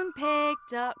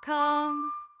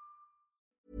 Moonpig.com.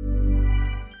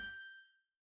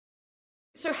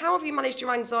 So how have you managed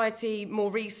your anxiety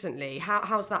more recently?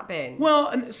 How's that been? Well,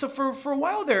 and so for a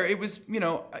while there, it was,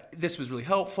 this was really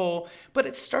helpful, but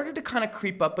it started to kind of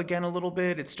creep up again a little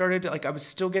bit. It started to, I was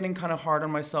still getting kind of hard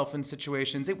on myself in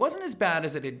situations. It wasn't as bad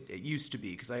as it used to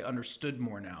be because I understood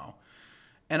more now.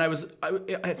 And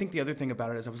I think the other thing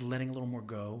about it is I was letting a little more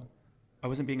go. I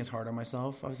wasn't being as hard on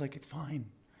myself. I was like, it's fine.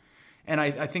 And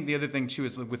I think the other thing too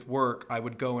is with work, I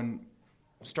would go and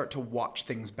start to watch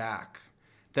things back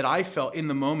that I felt in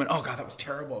the moment, oh God, that was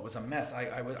terrible. It was a mess.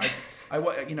 I was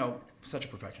such a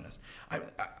perfectionist.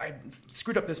 I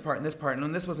screwed up this part and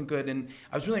this wasn't good, and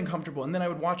I was really uncomfortable. And then I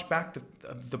would watch back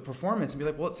the performance and be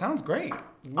like, well, it sounds great.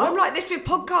 I'm like this with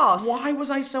podcasts. Why was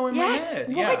I so in my head?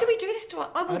 Why do we do this to us?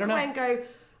 I walk don't away know. and go,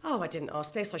 oh, I didn't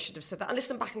ask this. I should have said that. And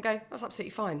listen back and go, that's absolutely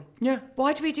fine. Yeah.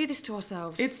 Why do we do this to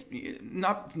ourselves? It's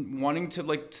not wanting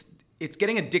to it's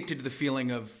getting addicted to the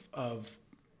feeling of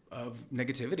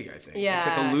negativity, I think. Yeah, it's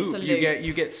like a loop. It's a loop.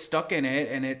 You get stuck in it,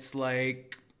 and it's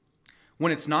like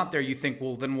when it's not there, you think,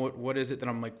 well, then what is it that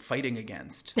I'm fighting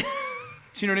against? Do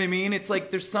you know what I mean? It's like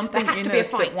there's something in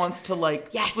us that wants to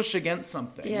push against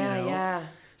something. Yeah, yeah.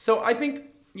 So I think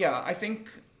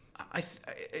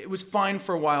it was fine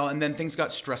for a while, and then things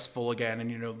got stressful again,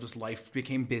 and just life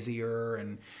became busier,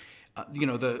 and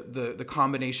the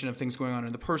combination of things going on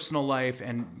in the personal life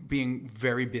and being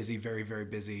very busy, very, very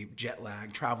busy, jet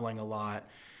lag, traveling a lot.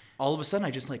 All of a sudden,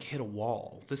 I just hit a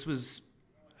wall. I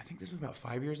think this was about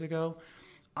 5 years ago.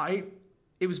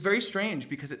 It was very strange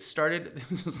because it started,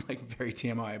 this was very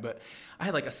TMI, but I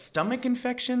had a stomach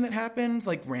infection that happened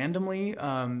randomly.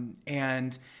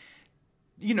 And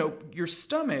your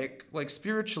stomach,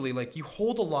 spiritually, you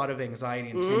hold a lot of anxiety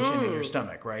and tension in your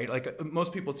stomach, right?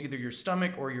 Most people, it's either your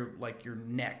stomach or your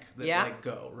neck that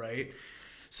go, right?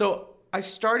 So I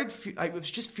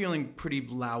was just feeling pretty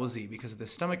lousy because of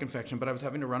this stomach infection, but I was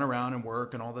having to run around and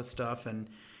work and all this stuff. And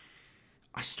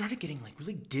I started getting like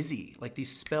really dizzy, like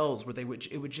these spells where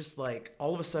it would just like,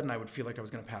 all of a sudden I would feel like I was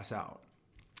going to pass out.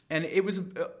 And it was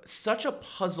such a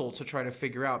puzzle to try to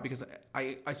figure out because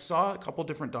I saw a couple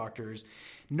different doctors.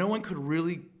 No one could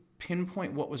really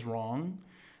pinpoint what was wrong.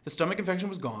 The stomach infection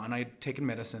was gone. I had taken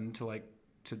medicine to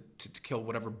kill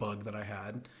whatever bug that I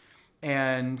had.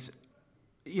 And,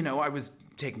 you know, I was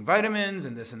taking vitamins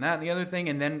and this and that and the other thing.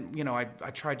 And then, you know, I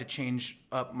tried to change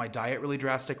up my diet really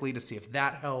drastically to see if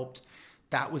that helped.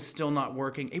 That was still not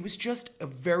working. It was just a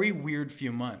very weird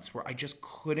few months where I just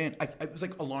couldn't, it was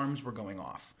like alarms were going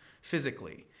off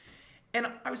physically. And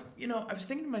I was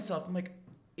thinking to myself, I'm like,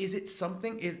 is it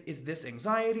something, is this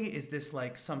anxiety? Is this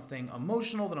like something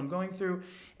emotional that I'm going through?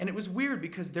 And it was weird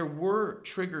because there were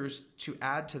triggers to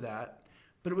add to that,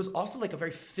 but it was also like a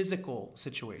very physical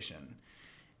situation.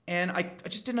 And I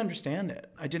just didn't understand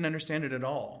it. I didn't understand it at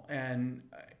all. And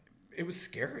it was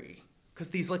scary because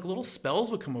these like little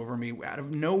spells would come over me out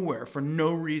of nowhere for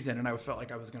no reason. And I felt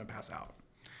like I was going to pass out.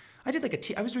 I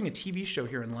was doing a TV show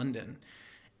here in London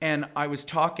and I was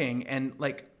talking and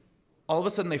like, all of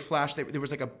a sudden they flashed, there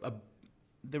was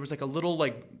like a little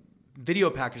like video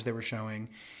package they were showing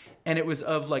and it was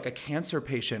of like a cancer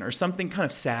patient or something kind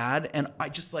of sad. And I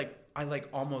just like,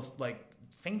 almost like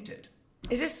fainted.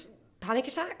 Is this panic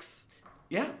attacks?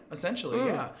 Yeah, essentially.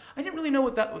 Yeah. I didn't really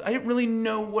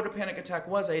know what a panic attack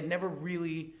was. I had never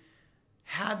really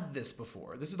had this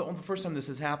before. This is the first time this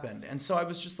has happened. And so I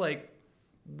was just like,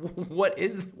 what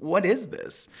is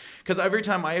this? Because every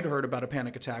time I had heard about a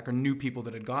panic attack or knew people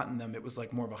that had gotten them, it was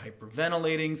like more of a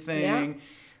hyperventilating thing. Yeah.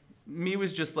 Me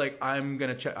was just like, I'm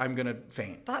gonna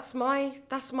faint. That's my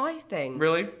thing.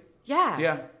 Really? Yeah.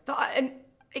 Yeah. And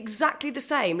exactly the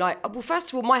same. Like, well, first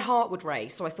of all, my heart would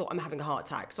race, so I thought I'm having a heart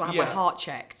attack. So I had my heart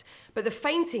checked. But the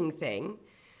fainting thing,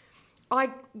 I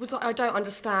don't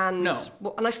understand. No.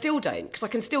 And I still don't, because I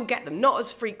can still get them, not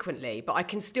as frequently, but I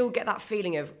can still get that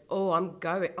feeling of, oh, I'm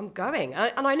going.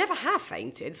 And I never have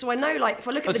fainted, so I know, like, if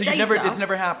I look at the data... it's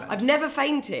never happened. I've never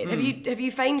fainted. Have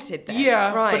you fainted then?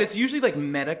 Yeah, right. But it's usually, like,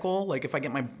 medical, like, if I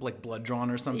get my, like, blood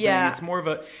drawn or something, it's more of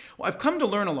a... Well, I've come to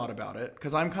learn a lot about it,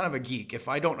 because I'm kind of a geek. If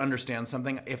I don't understand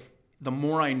something, the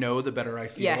more I know, the better I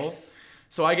feel. Yes.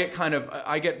 So I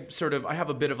have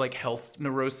a bit of like health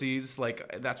neuroses,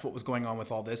 like that's what was going on with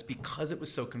all this because it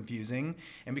was so confusing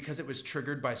and because it was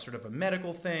triggered by sort of a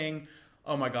medical thing.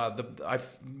 Oh my God, I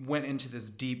went into this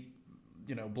deep,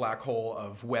 you know, black hole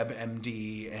of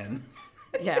WebMD and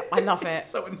yeah, I love it. It's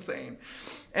so insane.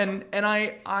 And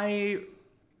I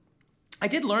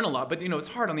did learn a lot, but you know, it's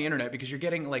hard on the internet because you're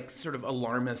getting like sort of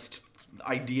alarmist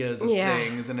ideas of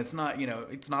things and it's not, you know,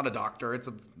 it's not a doctor, it's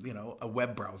a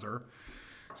web browser.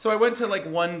 So I went to like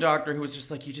one doctor who was just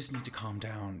like, you just need to calm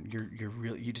down.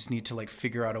 You just need to like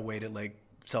figure out a way to like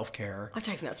self-care. I don't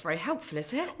think that's very helpful,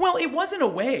 is it? Well, it wasn't a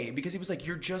way because he was like,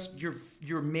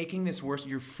 you're making this worse.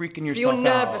 You're freaking yourself out. So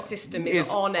your nervous system is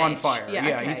on edge. On fire. Yeah.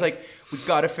 Okay. He's like, we've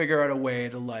got to figure out a way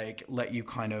to like let you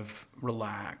kind of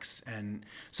relax. And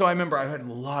so I remember I had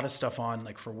a lot of stuff on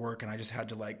like for work and I just had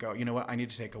to like go, you know what? I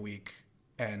need to take a week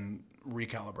and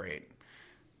recalibrate.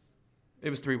 It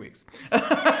was 3 weeks.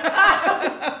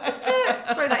 Just to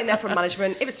throw that in there from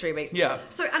management, it was 3 weeks. Yeah.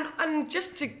 So, and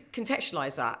just to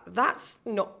contextualise that, that's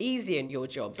not easy in your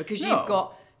job because No. you've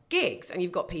got gigs and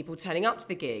you've got people turning up to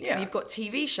the gigs Yeah. and you've got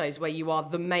TV shows where you are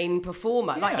the main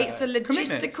performer. Like, Yeah. it's a logistical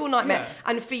Commitments. nightmare.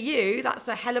 Yeah. And for you, that's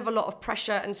a hell of a lot of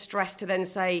pressure and stress to then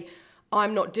say,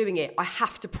 I'm not doing it. I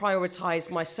have to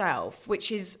prioritise myself,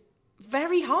 which is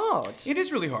very hard. It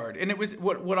is really hard. And it was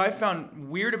what I found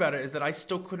weird about it is that I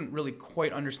still couldn't really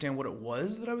quite understand what it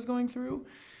was that I was going through.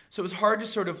 So it was hard to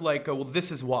sort of like go, well,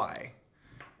 this is why.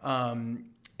 And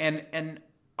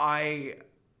I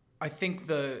think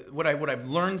what I've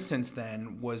learned since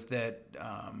then was that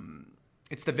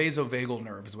it's the vasovagal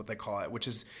nerve is what they call it, which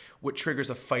is what triggers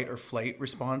a fight or flight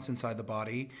response inside the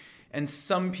body. And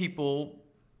some people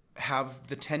have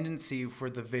the tendency for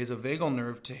the vasovagal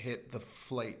nerve to hit the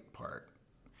flight part.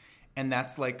 And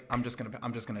that's like, I'm just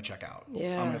gonna check out.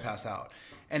 Yeah. I'm gonna pass out.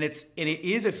 And it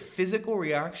is a physical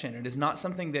reaction. It is not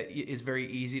something that is very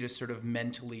easy to sort of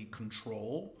mentally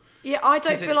control. Yeah, I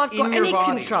don't feel I've got any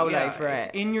control over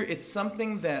it. It's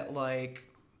something that like,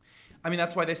 I mean,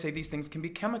 that's why they say these things can be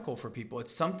chemical for people.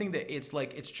 It's something that it's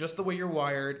like, it's just the way you're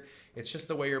wired. It's just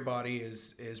the way your body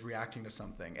is reacting to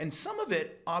something. And some of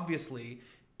it, obviously,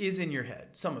 is in your head.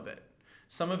 Some of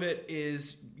it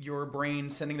is your brain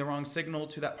sending the wrong signal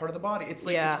to that part of the body. It's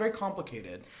like, It's very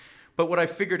complicated. But what I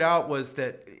figured out was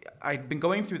that I'd been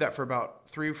going through that for about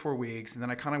 3 or 4 weeks, and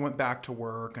then I kind of went back to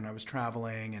work, and I was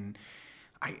traveling, and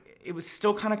it was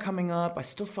still kind of coming up. I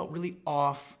still felt really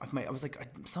off. I was like,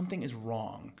 something is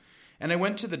wrong. And I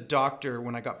went to the doctor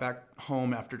when I got back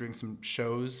home after doing some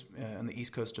shows on the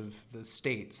East Coast of the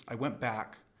States. I went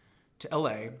back to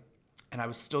LA, and I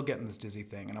was still getting this dizzy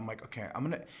thing. And I'm like, okay, I'm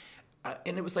going to...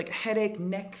 and it was like a headache,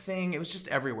 neck thing. It was just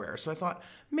everywhere. So I thought,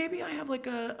 maybe I have like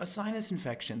a sinus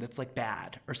infection that's like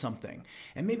bad or something.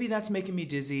 And maybe that's making me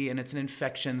dizzy, and it's an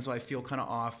infection, so I feel kind of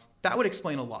off. That would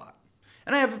explain a lot.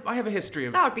 And I have a history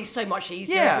of... That would be so much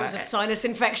easier if it was a sinus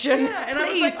infection. Yeah, and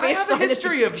I was like, I have a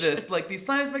history of this. Like, these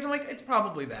sinus infections, I'm like, it's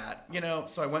probably that, you know?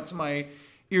 So I went to my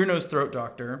ear, nose, throat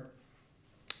doctor,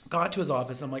 got to his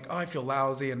office. I'm like, oh, I feel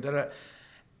lousy, and da-da.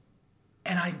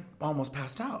 And I almost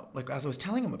passed out, like, as I was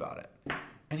telling him about it.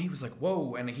 And he was like,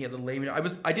 whoa, and he had to lay me down.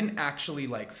 I didn't actually,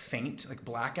 like, faint, like,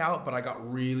 blackout, but I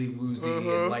got really woozy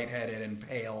and lightheaded and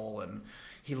pale, and...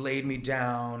 He laid me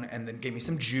down and then gave me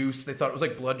some juice. They thought it was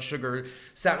like blood sugar.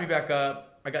 Sat me back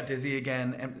up. I got dizzy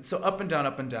again. And so up and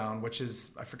down, which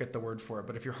is, I forget the word for it,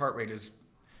 but if your heart rate is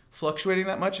fluctuating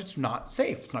that much, it's not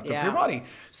safe. It's not good for your body.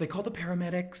 So they called the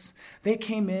paramedics. They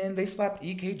came in. They slapped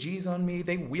EKGs on me.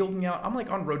 They wheeled me out. I'm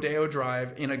like on Rodeo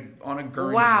Drive on a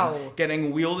gurney,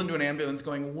 getting wheeled into an ambulance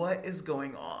going, what is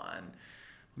going on?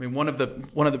 I mean, one of the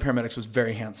paramedics was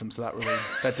very handsome, so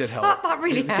that did help. That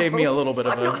really helped. Gave me a little bit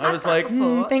of I was like,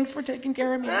 thanks for taking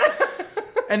care of me.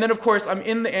 And then, of course, I'm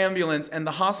in the ambulance, and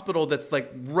the hospital that's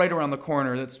like right around the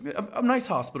corner, that's a nice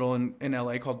hospital in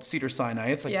LA called Cedars-Sinai.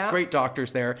 It's like great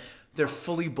doctors there. They're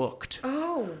fully booked.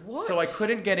 Oh, what? So I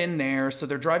couldn't get in there, so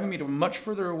they're driving me to a much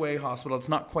further away hospital. It's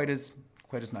not quite as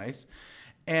nice.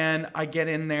 And I get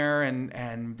in there,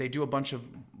 and they do a bunch of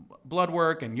blood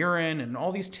work and urine and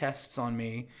all these tests on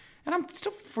me, and I'm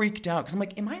still freaked out because I'm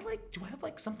like, do I have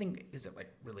like something? Is it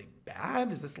like really bad?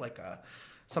 Is this like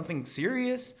something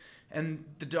serious? And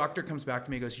the doctor comes back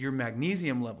to me and goes, your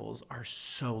magnesium levels are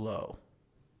so low,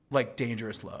 like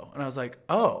dangerous low. And I was like,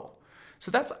 oh, so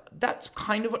that's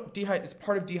kind of it's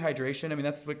part of dehydration. I mean,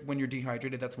 that's like when you're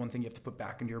dehydrated, that's one thing you have to put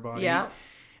back into your body. Yeah.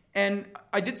 And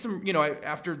I did some,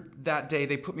 after that day,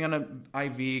 they put me on an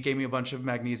IV, gave me a bunch of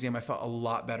magnesium. I felt a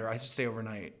lot better. I had to stay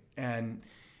overnight. And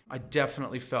I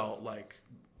definitely felt like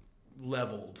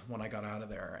leveled when I got out of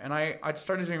there. And I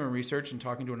started doing my research and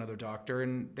talking to another doctor.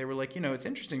 And they were like, it's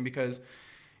interesting because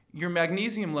your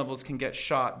magnesium levels can get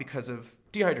shot because of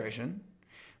dehydration,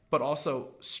 but also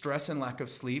stress and lack of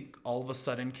sleep all of a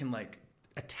sudden can like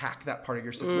attack that part of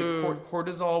your system. Like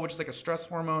cortisol, which is like a stress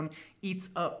hormone, eats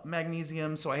up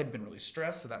magnesium. So I had been really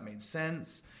stressed, so that made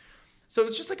sense. So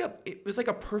it's just like it was like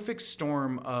a perfect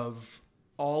storm of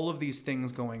all of these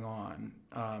things going on.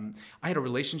 I had a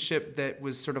relationship that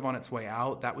was sort of on its way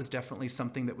out. That was definitely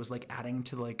something that was like adding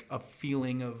to like a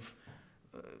feeling of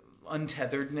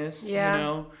untetheredness.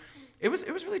 Yeah. It was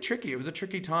really tricky. It was a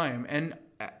tricky time, and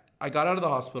I got out of the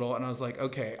hospital and I was like,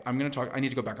 okay, I need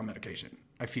to go back on medication.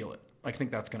 I feel it. I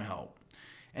think that's going to help.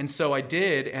 And so I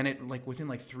did, and it like within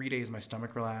like 3 days, my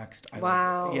stomach relaxed.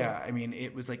 Wow. I mean,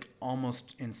 it was like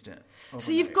almost instant. Overnight.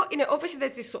 So you've got, obviously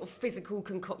there's this sort of physical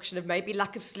concoction of maybe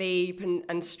lack of sleep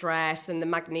and stress and the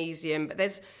magnesium, but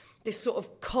there's this sort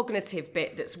of cognitive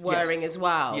bit that's worrying as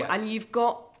well. Yes. And you've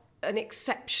got an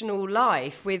exceptional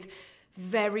life with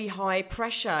very high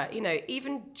pressure,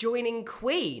 even joining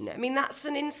Queen. I mean, that's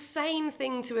an insane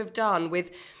thing to have done with...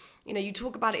 you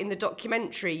talk about it in the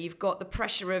documentary. You've got the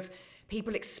pressure of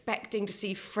people expecting to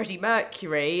see Freddie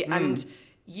Mercury and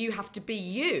you have to be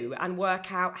you and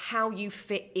work out how you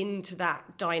fit into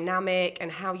that dynamic and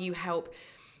how you help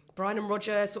Brian and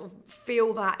Roger sort of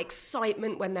feel that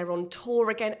excitement when they're on tour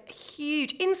again.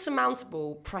 Huge,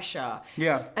 insurmountable pressure.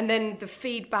 Yeah. And then the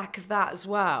feedback of that as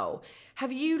well.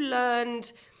 Have you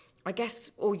learned, I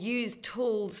guess, or used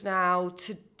tools now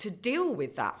to deal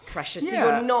with that pressure so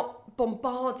you're not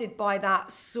bombarded by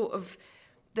that sort of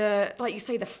like you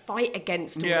say, the fight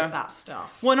against all of that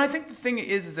stuff? Well, and I think the thing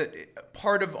is that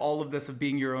part of all of this of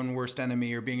being your own worst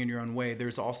enemy or being in your own way,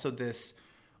 there's also this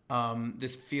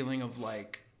feeling of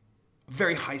like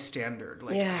very high standard.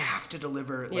 Like I have to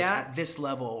deliver at this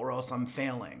level or else I'm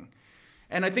failing.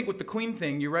 And I think with the Queen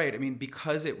thing, you're right. I mean,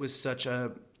 because it was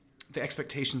the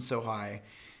expectation's so high,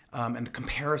 and the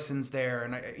comparisons there,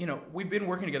 and we've been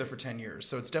working together for 10 years,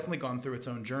 so it's definitely gone through its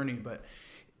own journey. But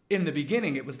in the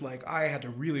beginning, it was like I had to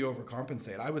really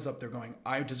overcompensate. I was up there going,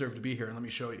 I deserve to be here, and let me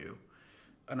show you.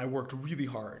 And I worked really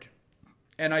hard.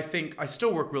 And I think I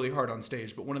still work really hard on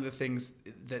stage, but one of the things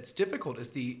that's difficult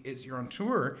is you're on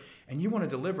tour and you want to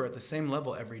deliver at the same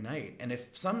level every night. And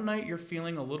if some night you're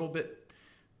feeling a little bit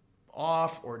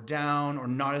off or down or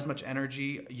not as much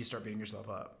energy, you start beating yourself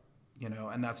up,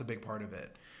 and that's a big part of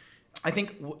it. I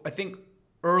think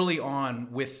early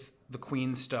on with the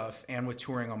Queen stuff and with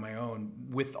touring on my own,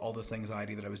 with all this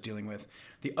anxiety that I was dealing with,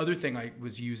 the other thing I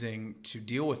was using to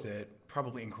deal with it,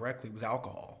 probably incorrectly, was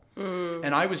alcohol.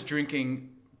 And I was drinking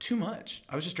too much.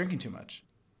 I was just drinking too much.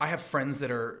 I have friends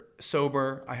that are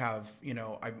sober. I have,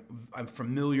 I'm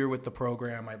familiar with the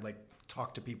program. I'd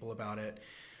talk to people about it.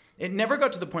 It never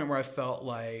got to the point where I felt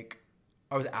like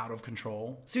I was out of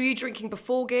control. So were you drinking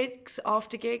before gigs,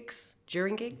 after gigs,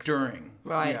 during gigs? During.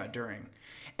 Right. Yeah, during.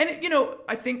 And,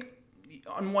 I think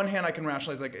on one hand I can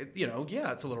rationalize,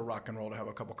 it's a little rock and roll to have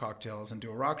a couple cocktails and do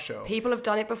a rock show. People have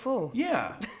done it before.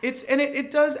 Yeah.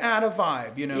 It does add a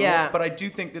vibe, Yeah. But I do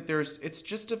think that it's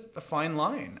just a fine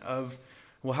line of,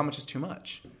 well, how much is too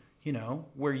much?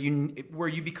 Where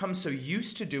you become so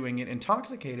used to doing it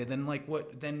intoxicated,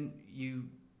 then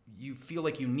you feel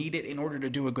like you need it in order to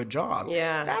do a good job.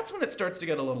 Yeah. That's when it starts to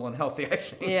get a little unhealthy, I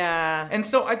think. Yeah. And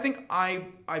so I think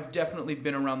I've definitely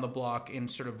been around the block in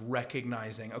sort of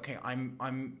recognizing, okay,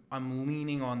 I'm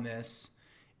leaning on this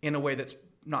in a way that's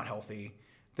not healthy,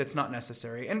 that's not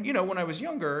necessary. And when I was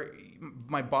younger,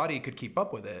 my body could keep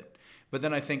up with it. But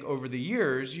then I think over the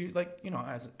years,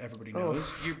 as everybody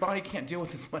knows, your body can't deal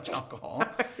with as much alcohol.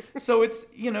 So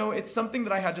it's something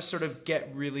that I had to sort of get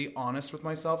really honest with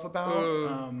myself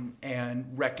about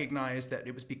and recognize that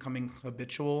it was becoming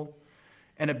habitual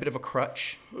and a bit of a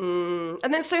crutch. And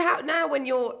then so how now when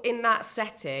you're in that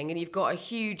setting and you've got a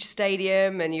huge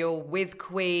stadium and you're with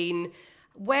Queen,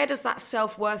 where does that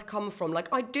self-worth come from?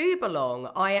 I do belong.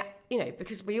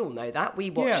 Because we all know that. We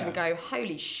watch and go,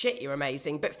 holy shit, you're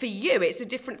amazing. But for you, it's a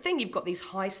different thing. You've got these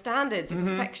high standards, a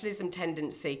perfectionism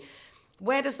tendency.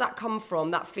 Where does that come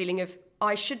from, that feeling of,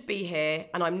 I should be here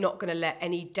and I'm not going to let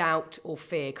any doubt or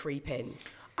fear creep in?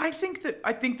 I think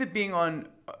that being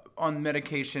on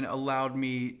medication allowed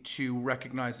me to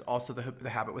recognize also the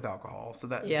habit with alcohol. So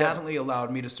that definitely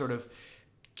allowed me to sort of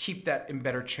keep that in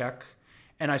better check.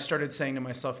 And I started saying to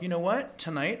myself, you know what?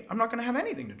 Tonight, I'm not going to have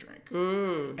anything to drink.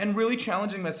 And really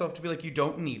challenging myself to be like, you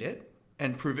don't need it,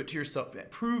 and prove to yourself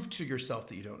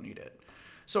that you don't need it.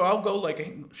 So I'll go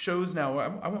shows now.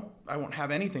 I won't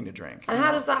have anything to drink. And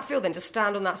how does that feel then to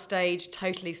stand on that stage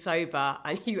totally sober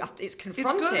and it's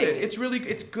confronting? It's good.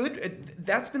 It's good.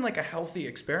 That's been a healthy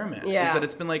experiment. Yeah. Is that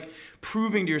it's been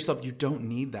proving to yourself you don't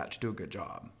need that to do a good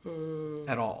job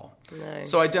at all. No.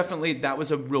 So that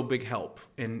was a real big help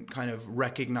in kind of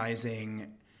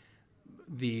recognizing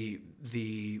the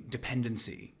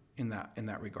dependency in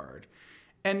that regard.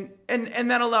 And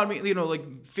that allowed me,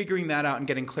 figuring that out and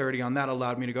getting clarity on that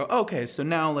allowed me to go, okay, so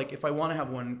now if I want to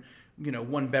have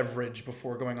one beverage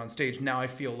before going on stage, now I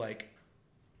feel like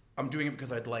I'm doing it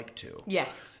because I'd like to.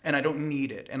 Yes. And I don't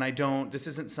need it. And this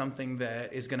isn't something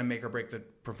that is going to make or break the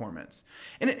performance.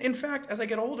 And in fact, as I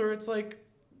get older, it's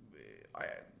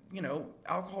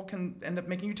alcohol can end up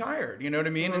making you tired. You know what I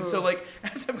mean? And so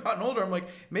as I've gotten older, I'm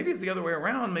maybe it's the other way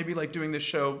around. Maybe doing this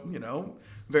show,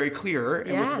 very clear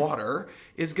and with water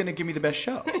is going to give me the best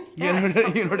show. You know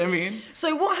what I mean?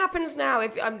 So what happens now, I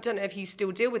don't know if you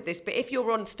still deal with this, but if you're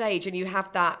on stage and you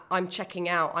have that I'm checking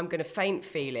out, I'm going to faint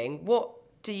feeling, what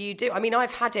do you do? I mean,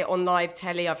 I've had it on live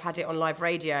telly, I've had it on live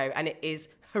radio, and it is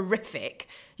horrific.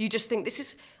 You just think, this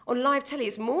is, on live telly,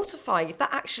 it's mortifying. If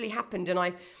that actually happened and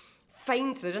I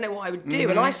fainted, I don't know what I would do.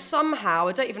 And I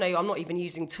don't even know, I'm not even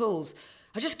using tools.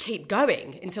 I just keep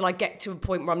going until I get to a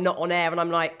point where I'm not on air and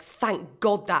I'm like, thank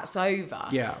God that's over.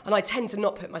 Yeah. And I tend to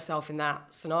not put myself in that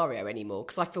scenario anymore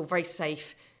because I feel very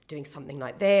safe doing something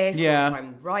like this, or if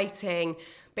I'm writing.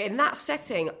 But in that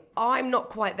setting, I'm not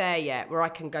quite there yet where I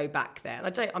can go back there.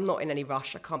 And I'm not in any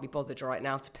rush. I can't be bothered right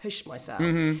now to push myself.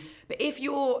 But if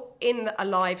you're in a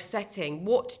live setting,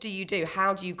 what do you do?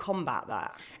 How do you combat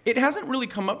that? It hasn't really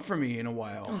come up for me in a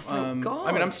while. Oh, thank God.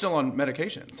 I mean, I'm still on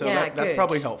medication, so that's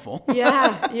probably helpful.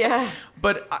 Yeah.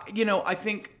 But, I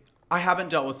think I haven't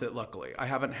dealt with it, luckily. I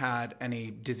haven't had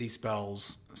any dizzy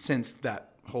spells since that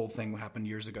whole thing happened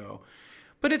years ago.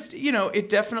 But it's, it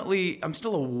definitely, I'm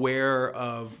still aware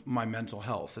of my mental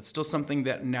health. It's still something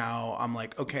that now I'm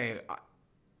like, okay,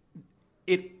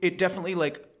 it definitely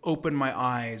opened my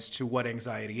eyes to what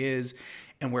anxiety is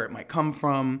and where it might come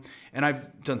from. And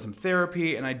I've done some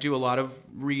therapy and I do a lot of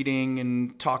reading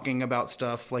and talking about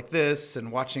stuff like this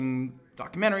and watching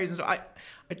documentaries. And so I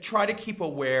try to keep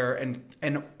aware and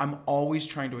I'm always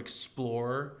trying to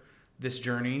explore this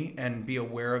journey and be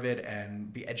aware of it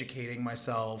and be educating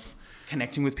myself,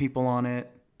 connecting with people on it.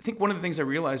 I think one of the things I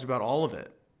realized about all of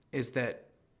it is that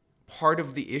part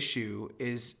of the issue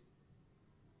is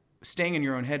staying in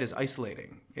your own head is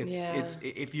isolating. It's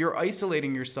if you're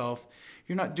isolating yourself,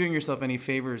 you're not doing yourself any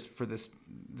favors for this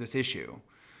issue.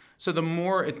 So the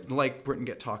more, like Britton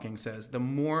Get Talking says, the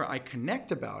more I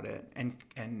connect about it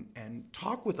and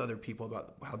talk with other people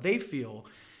about how they feel,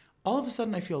 all of a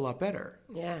sudden I feel a lot better.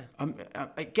 Yeah.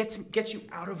 It gets you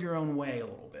out of your own way a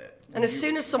little bit. And as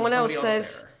soon as someone else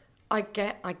says,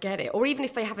 there. I get it, or even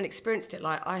if they haven't experienced it,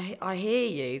 like, I hear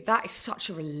you, that is such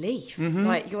a relief. Mm-hmm.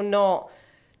 Like, you're not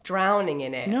drowning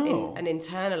in it and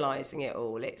internalizing it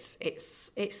all. It's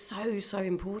so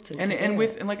important.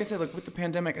 And like I said, like with the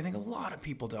pandemic, I think a lot of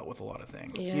people dealt with a lot of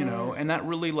things, you know, and that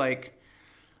really, like,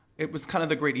 it was kind of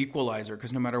the great equalizer,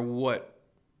 because no matter what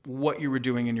you were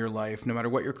doing in your life, no matter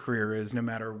what your career is, no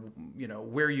matter, you know,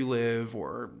 where you live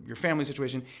or your family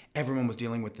situation, everyone was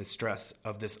dealing with this stress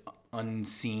of this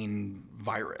unseen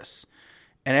virus,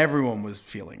 and everyone was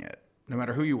feeling it, no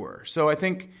matter who you were. So I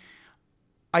think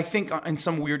in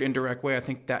some weird indirect way, I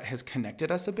think that has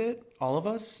connected us a bit, all of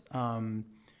us.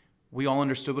 We all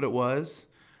understood what it was.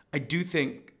 I do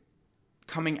think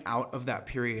coming out of that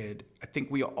period, I think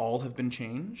we all have been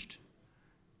changed.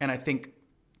 And I think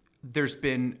there's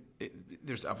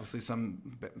obviously some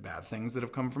bad things that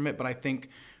have come from it. But I think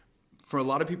for a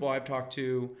lot of people I've talked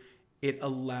to, it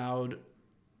allowed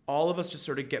all of us to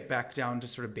sort of get back down to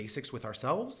sort of basics with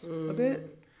ourselves a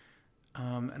bit.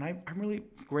 And I'm really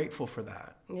grateful for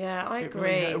that. Yeah, I agree.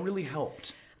 It really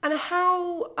helped. And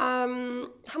how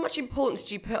much importance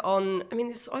do you put on, I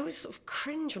mean, I always sort of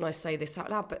cringe when I say this out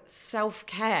loud, but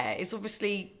self-care is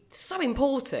obviously so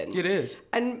important. It is.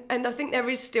 And I think there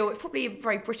is still, it's probably a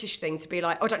very British thing to be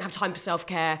like, oh, I don't have time for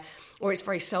self-care, or it's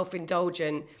very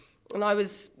self-indulgent. And I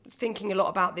was thinking a lot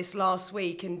about this last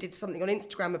week and did something on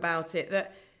Instagram about it,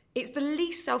 that it's the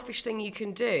least selfish thing you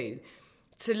can do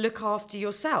to look after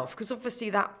yourself, because obviously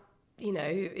that, you know,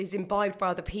 is imbibed by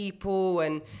other people,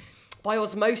 and by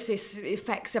osmosis it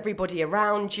affects everybody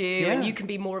around you, and you can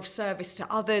be more of service to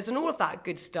others and all of that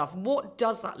good stuff. What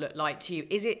does that look like to you?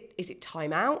 Is it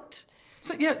time out?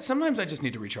 So, sometimes I just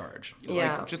need to recharge.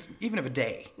 Like, just even if a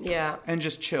day. Yeah. And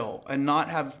just chill and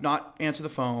not answer the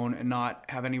phone and not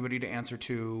have anybody to answer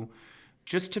to,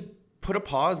 just to put a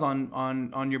pause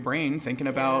on your brain thinking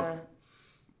about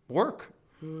work.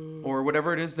 Or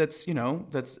whatever it is that's, you know,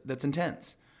 that's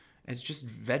intense. It's just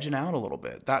vegging out a little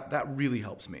bit. That really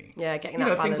helps me. Yeah, getting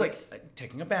that balance. Things like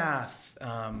taking a bath.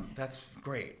 That's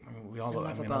great. I mean,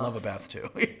 I love a bath too.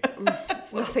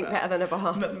 It's nothing better than a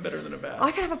bath. Nothing better than a bath.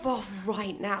 I could have a bath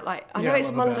right now. Like, I know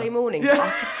it's Monday morning, but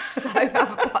I could so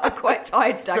have a bath. I'm quite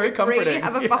tired today. It's very comforting. Really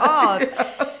have a bath.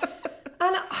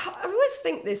 And I always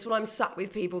think this when I'm sat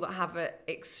with people that have an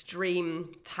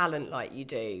extreme talent like you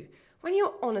do. When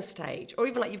you're on a stage, or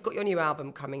even like you've got your new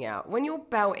album coming out, when you're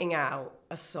belting out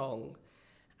a song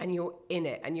and you're in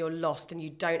it and you're lost and you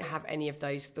don't have any of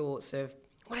those thoughts of,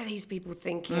 what are these people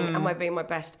thinking? Am I being my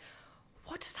best?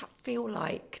 What does that feel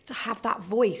like to have that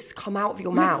voice come out of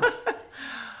your mouth?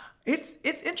 It's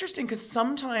interesting, because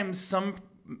sometimes some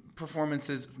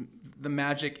performances, the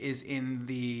magic is in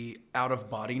the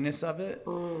out-of-bodiness of it,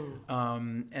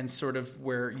 and sort of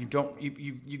where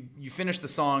you finish the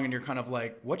song and you're kind of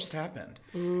like, what just happened?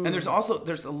 And there's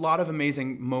a lot of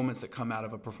amazing moments that come out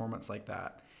of a performance like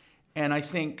that. And I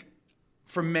think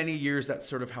for many years that's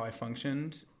sort of how I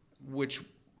functioned, which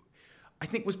I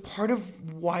think was part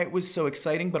of why it was so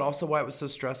exciting, but also why it was so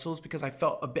stressful, is because I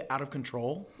felt a bit out of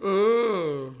control.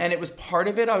 And it was part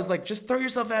of it. I was like, just throw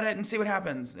yourself at it and see what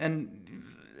happens. And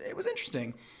it was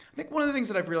interesting. I think one of the things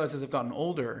that I've realized as I've gotten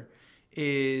older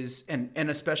is, and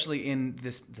especially in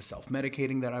the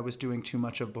self-medicating that I was doing too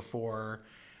much of before,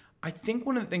 I think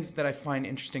one of the things that I find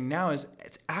interesting now is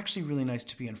it's actually really nice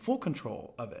to be in full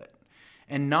control of it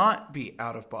and not be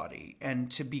out of body,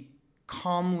 and to be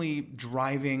calmly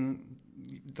driving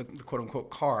the quote-unquote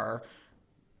car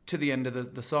to the end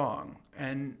of the song.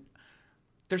 And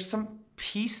there's some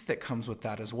peace that comes with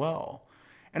that as well.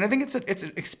 And I think it's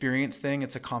an experience thing.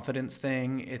 It's a confidence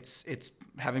thing. It's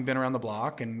having been around the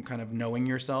block and kind of knowing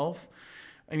yourself.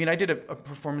 I mean, I did a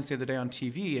performance the other day on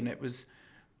TV, and it was,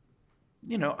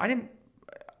 you know,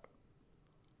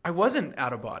 I wasn't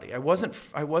out of body. I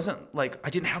wasn't like, I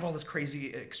didn't have all this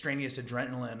crazy extraneous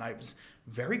adrenaline. I was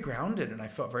very grounded, and I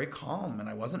felt very calm, and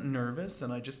I wasn't nervous,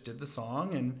 and I just did the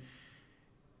song, and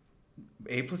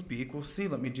A plus B equals C.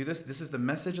 Let me do this. This is the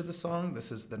message of the song.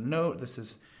 This is the note. This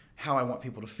is how I want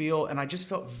people to feel. And I just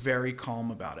felt very calm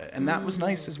about it. And that was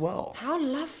nice as well. How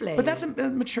lovely. But that's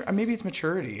maybe it's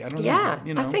maturity. I don't know. Yeah,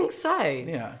 you know? I think so.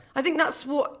 Yeah. I think that's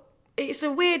it's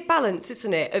a weird balance,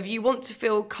 isn't it? Of you want to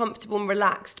feel comfortable and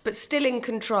relaxed, but still in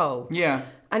control. Yeah.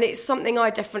 And it's something I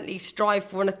definitely strive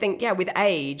for. And I think, with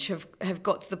age, have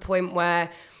got to the point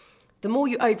where the more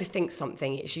you overthink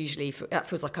something, it's usually, that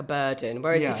feels like a burden.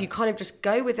 Whereas if you kind of just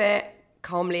go with it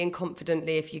calmly and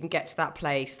confidently, if you can get to that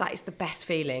place, that is the best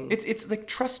feeling. It's like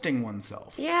trusting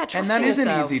oneself. Yeah, trusting yourself. And that isn't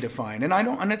yourself. easy to find.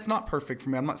 And it's not perfect for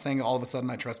me. I'm not saying all of a sudden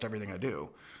I trust everything I do.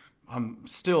 I'm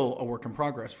still a work in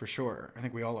progress for sure. I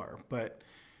think we all are. But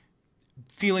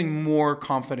feeling more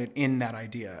confident in that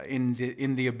idea, in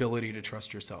the ability to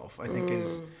trust yourself, I think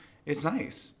it's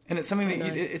nice. And it's something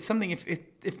it's something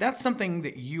if that's something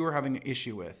that you are having an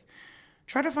issue with,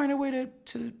 try to find a way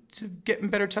to get in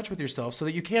better touch with yourself so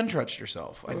that you can trust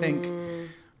yourself. I think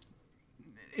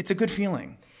it's a good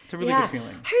feeling. It's a really good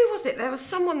feeling. Who was it? There was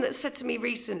someone that said to me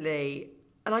recently,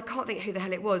 and I can't think who the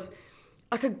hell it was,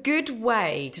 like a good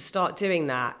way to start doing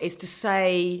that is to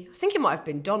say, I think it might have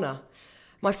been Donna,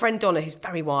 my friend Donna, who's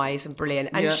very wise and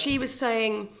brilliant. And she was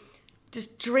saying,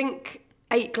 just drink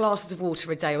 8 glasses of water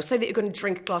a day, or say that you're going to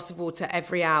drink a glass of water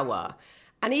every hour.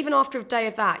 And even after a day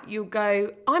of that, you'll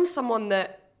go, I'm someone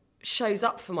that shows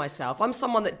up for myself. I'm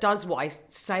someone that does what I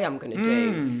say I'm going to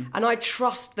do. And I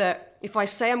trust that if I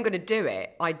say I'm going to do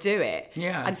it, I do it.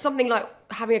 Yeah. And something like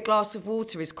having a glass of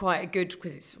water is quite a good,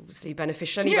 because it's obviously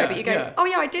beneficial anyway, but you go, oh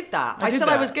yeah, I did that. I said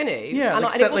I was going to. Yeah, and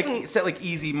like set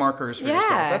easy markers for yourself.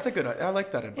 That's a good, I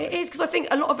like that advice. It is, because I think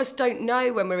a lot of us don't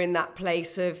know when we're in that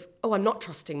place of, oh, I'm not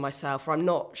trusting myself, or I'm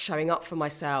not showing up for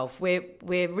myself. We're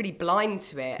really blind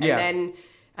to it.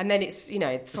 And then it's,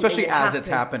 especially as it's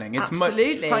happening. It's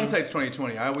absolutely. Hindsight's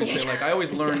 20/20. I always say, I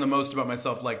always learn the most about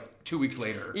myself 2 weeks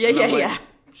later. Yeah.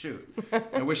 Shoot,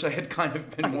 I wish I had kind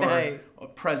of been more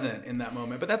present in that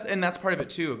moment. But that's part of it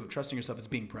too. Of trusting yourself is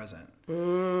being present.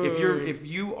 If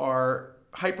you are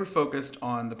hyper focused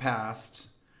on the past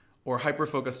or hyper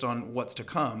focused on what's to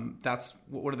come, that's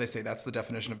what do they say? That's the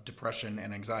definition of depression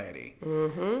and anxiety.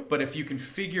 But if you can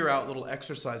figure out little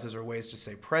exercises or ways to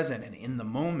stay present and in the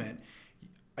moment,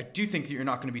 I do think that you're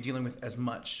not going to be dealing with as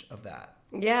much of that.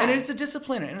 Yeah. And it's a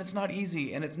discipline, and it's not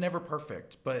easy, and it's never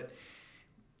perfect. But,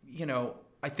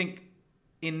 I think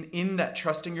in that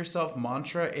trusting yourself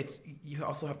mantra, you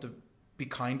also have to be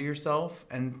kind to yourself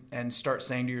and start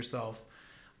saying to yourself,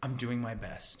 I'm doing my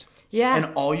best. Yeah.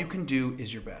 And all you can do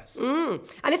is your best. And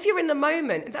if you're in the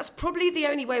moment, that's probably the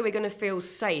only way we're going to feel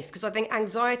safe. Because I think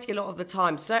anxiety a lot of the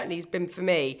time, certainly has been for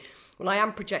me, when I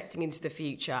am projecting into the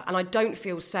future and I don't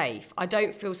feel safe. I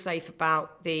don't feel safe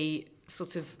about the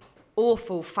sort of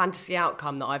awful fantasy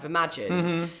outcome that I've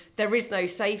imagined. There is no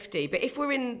safety. But if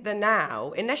we're in the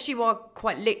now, unless you are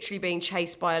quite literally being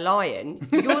chased by a lion,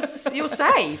 you're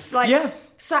safe.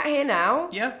 Sat here now.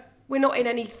 Yeah. We're not in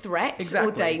any threat or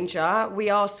danger.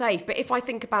 We are safe. But if I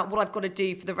think about what I've got to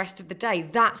do for the rest of the day,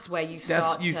 that's where you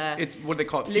start it's what they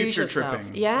call it, future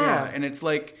tripping. Yeah. And it's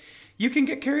like, you can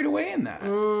get carried away in that.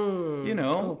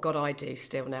 Oh, God, I do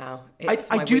still now.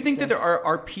 I do think that there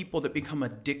are people that become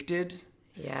addicted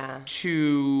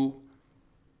to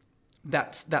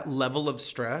that level of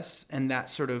stress and that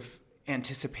sort of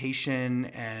anticipation.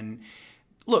 And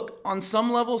look, on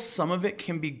some levels, some of it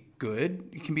can be good.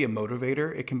 It can be a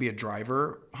motivator. It can be a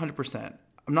driver, 100%.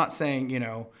 I'm not saying,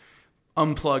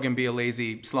 unplug and be a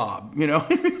lazy slob, I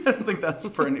don't think that's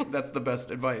the best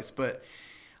advice. But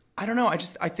I don't know.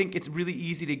 I think it's really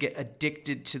easy to get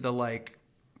addicted to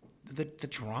the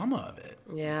drama of it.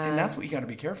 Yeah. And that's what you got to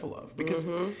be careful of, because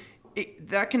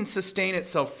that can sustain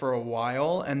itself for a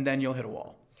while and then you'll hit a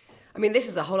wall. I mean, this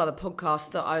is a whole other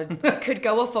podcast that I could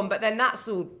go off on, but then that's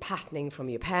all patterning from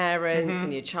your parents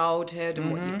and your childhood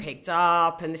and what you've picked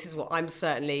up. And this is what I'm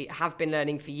certainly have been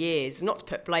learning for years. Not to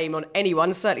put blame on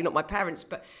anyone, certainly not my parents,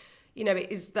 but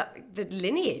it is that the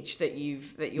lineage that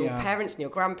your parents and your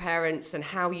grandparents and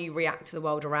how you react to the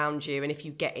world around you. And if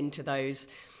you get into those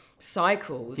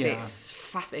cycles, it's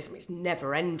fascinating. It's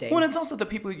never ending. Well, and it's also the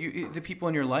people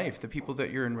in your life, the people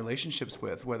that you're in relationships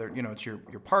with, whether it's your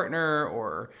partner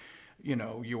or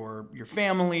your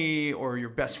family or your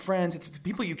best friends. It's the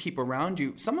people you keep around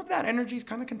you. Some of that energy is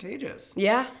kind of contagious.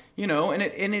 Yeah. And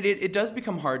it does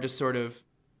become hard to sort of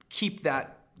keep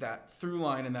that through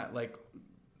line and that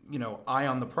eye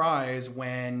on the prize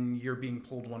when you're being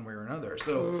pulled one way or another.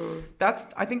 So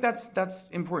I think that's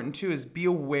important too, is be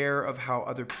aware of how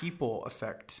other people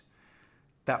affect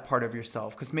that part of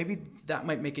yourself, because maybe that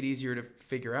might make it easier to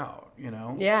figure out,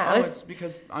 Yeah. It's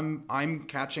because I'm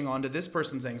catching on to this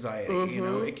person's anxiety,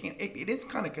 it is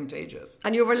kind of contagious.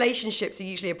 And your relationships are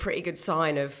usually a pretty good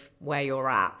sign of where you're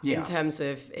at in terms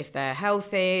of if they're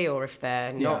healthy or if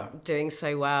they're not doing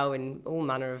so well in all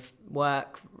manner of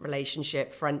work,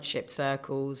 relationship, friendship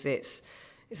circles. It's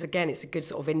It's a good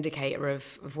sort of indicator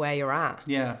of where you're at.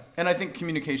 Yeah. And I think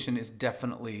communication is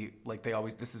definitely, like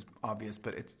this is obvious,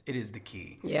 but it is the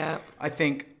key. Yeah. I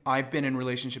think I've been in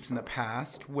relationships in the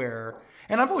past where,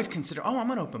 and I've always considered,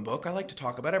 I'm an open book. I like to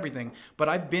talk about everything. But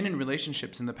I've been in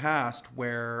relationships in the past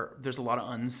where there's a lot of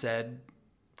unsaid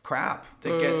crap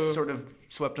that gets sort of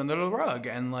swept under the rug.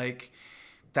 And like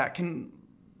that can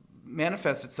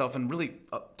manifest itself in really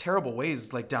terrible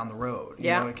ways, like down the road.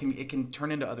 You know, it can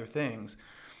turn into other things.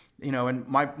 You know, and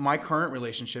my current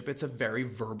relationship, it's a very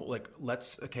verbal, like,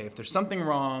 if there's something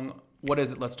wrong, what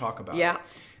is it? Let's talk about it.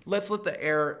 Let's let the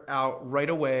air out right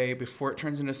away before it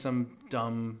turns into some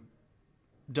dumb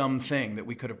thing that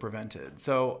we could have prevented.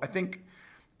 So I think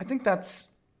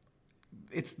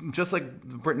it's just like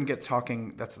Britain Gets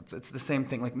Talking. It's the same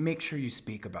thing. Like, make sure you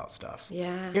speak about stuff.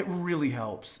 Yeah. It really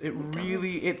helps.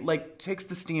 It like takes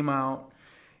the steam out.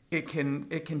 It can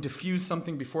diffuse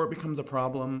something before it becomes a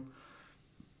problem.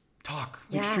 Talk.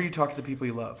 Make sure you talk to the people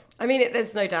you love. I mean,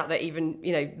 there's no doubt that even,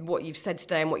 you know, what you've said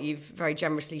today and what you've very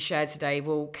generously shared today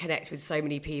will connect with so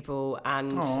many people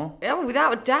and,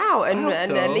 without a doubt, and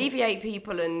alleviate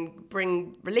people and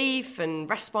bring relief and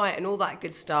respite and all that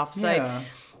good stuff. So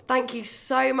thank you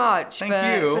so much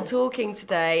for talking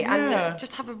today. And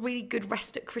just have a really good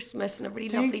rest at Christmas and a really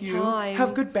lovely time.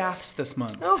 Have good baths this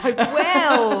month. Oh, I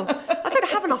will. I don't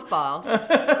have enough baths.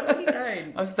 I really don't.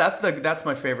 That's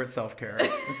my favorite self-care.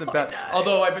 It's about,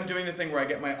 although I've been doing the thing where I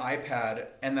get my iPad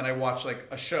and then I watch like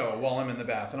a show while I'm in the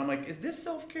bath, and I'm like, is this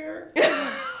self-care?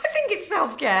 I think it's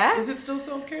self-care. Is it still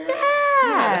self-care?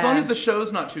 Yeah. As long as the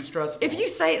show's not too stressful. If you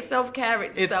say it's self-care,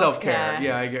 it's self-care. Self-care.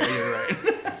 Yeah, I get you're right.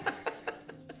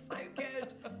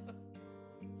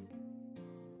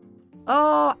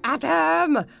 Oh,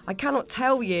 Adam! I cannot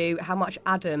tell you how much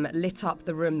Adam lit up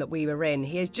the room that we were in.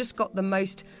 He has just got the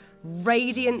most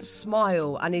radiant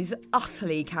smile and is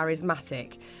utterly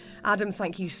charismatic. Adam,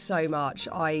 thank you so much.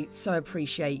 I so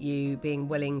appreciate you being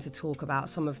willing to talk about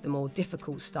some of the more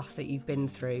difficult stuff that you've been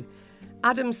through.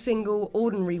 Adam's single,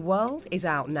 Ordinary World, is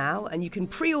out now, and you can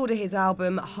pre-order his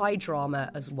album, High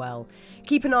Drama, as well.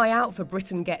 Keep an eye out for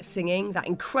Britain Gets Singing, that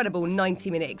incredible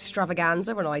 90-minute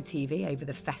extravaganza on ITV over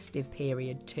the festive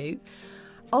period too.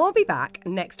 I'll be back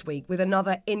next week with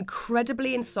another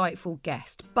incredibly insightful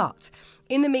guest. But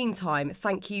in the meantime,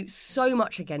 thank you so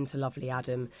much again to lovely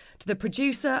Adam, to the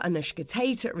producer Anushka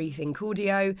Tate at Rethink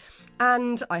Audio,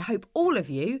 and I hope all of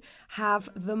you have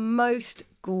the most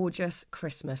gorgeous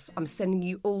Christmas. I'm sending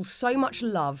you all so much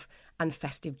love and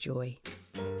festive joy.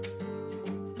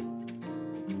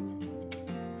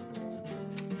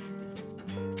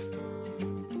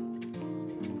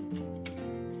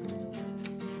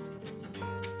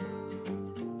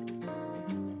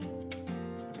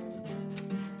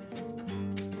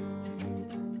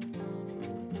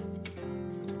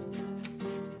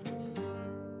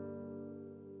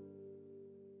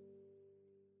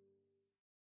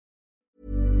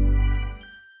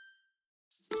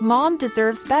 Mom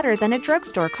deserves better than a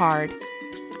drugstore card.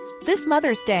 This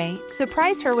Mother's Day,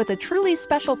 surprise her with a truly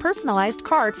special personalized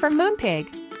card from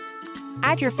Moonpig.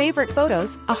 Add your favorite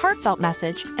photos, a heartfelt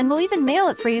message, and we'll even mail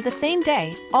it for you the same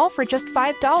day, all for just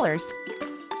 $5.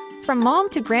 From mom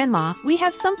to grandma, we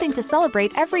have something to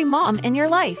celebrate every mom in your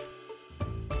life.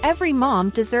 Every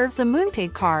mom deserves a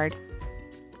Moonpig card.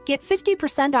 Get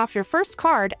 50% off your first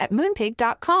card at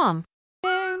Moonpig.com.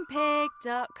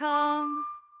 Moonpig.com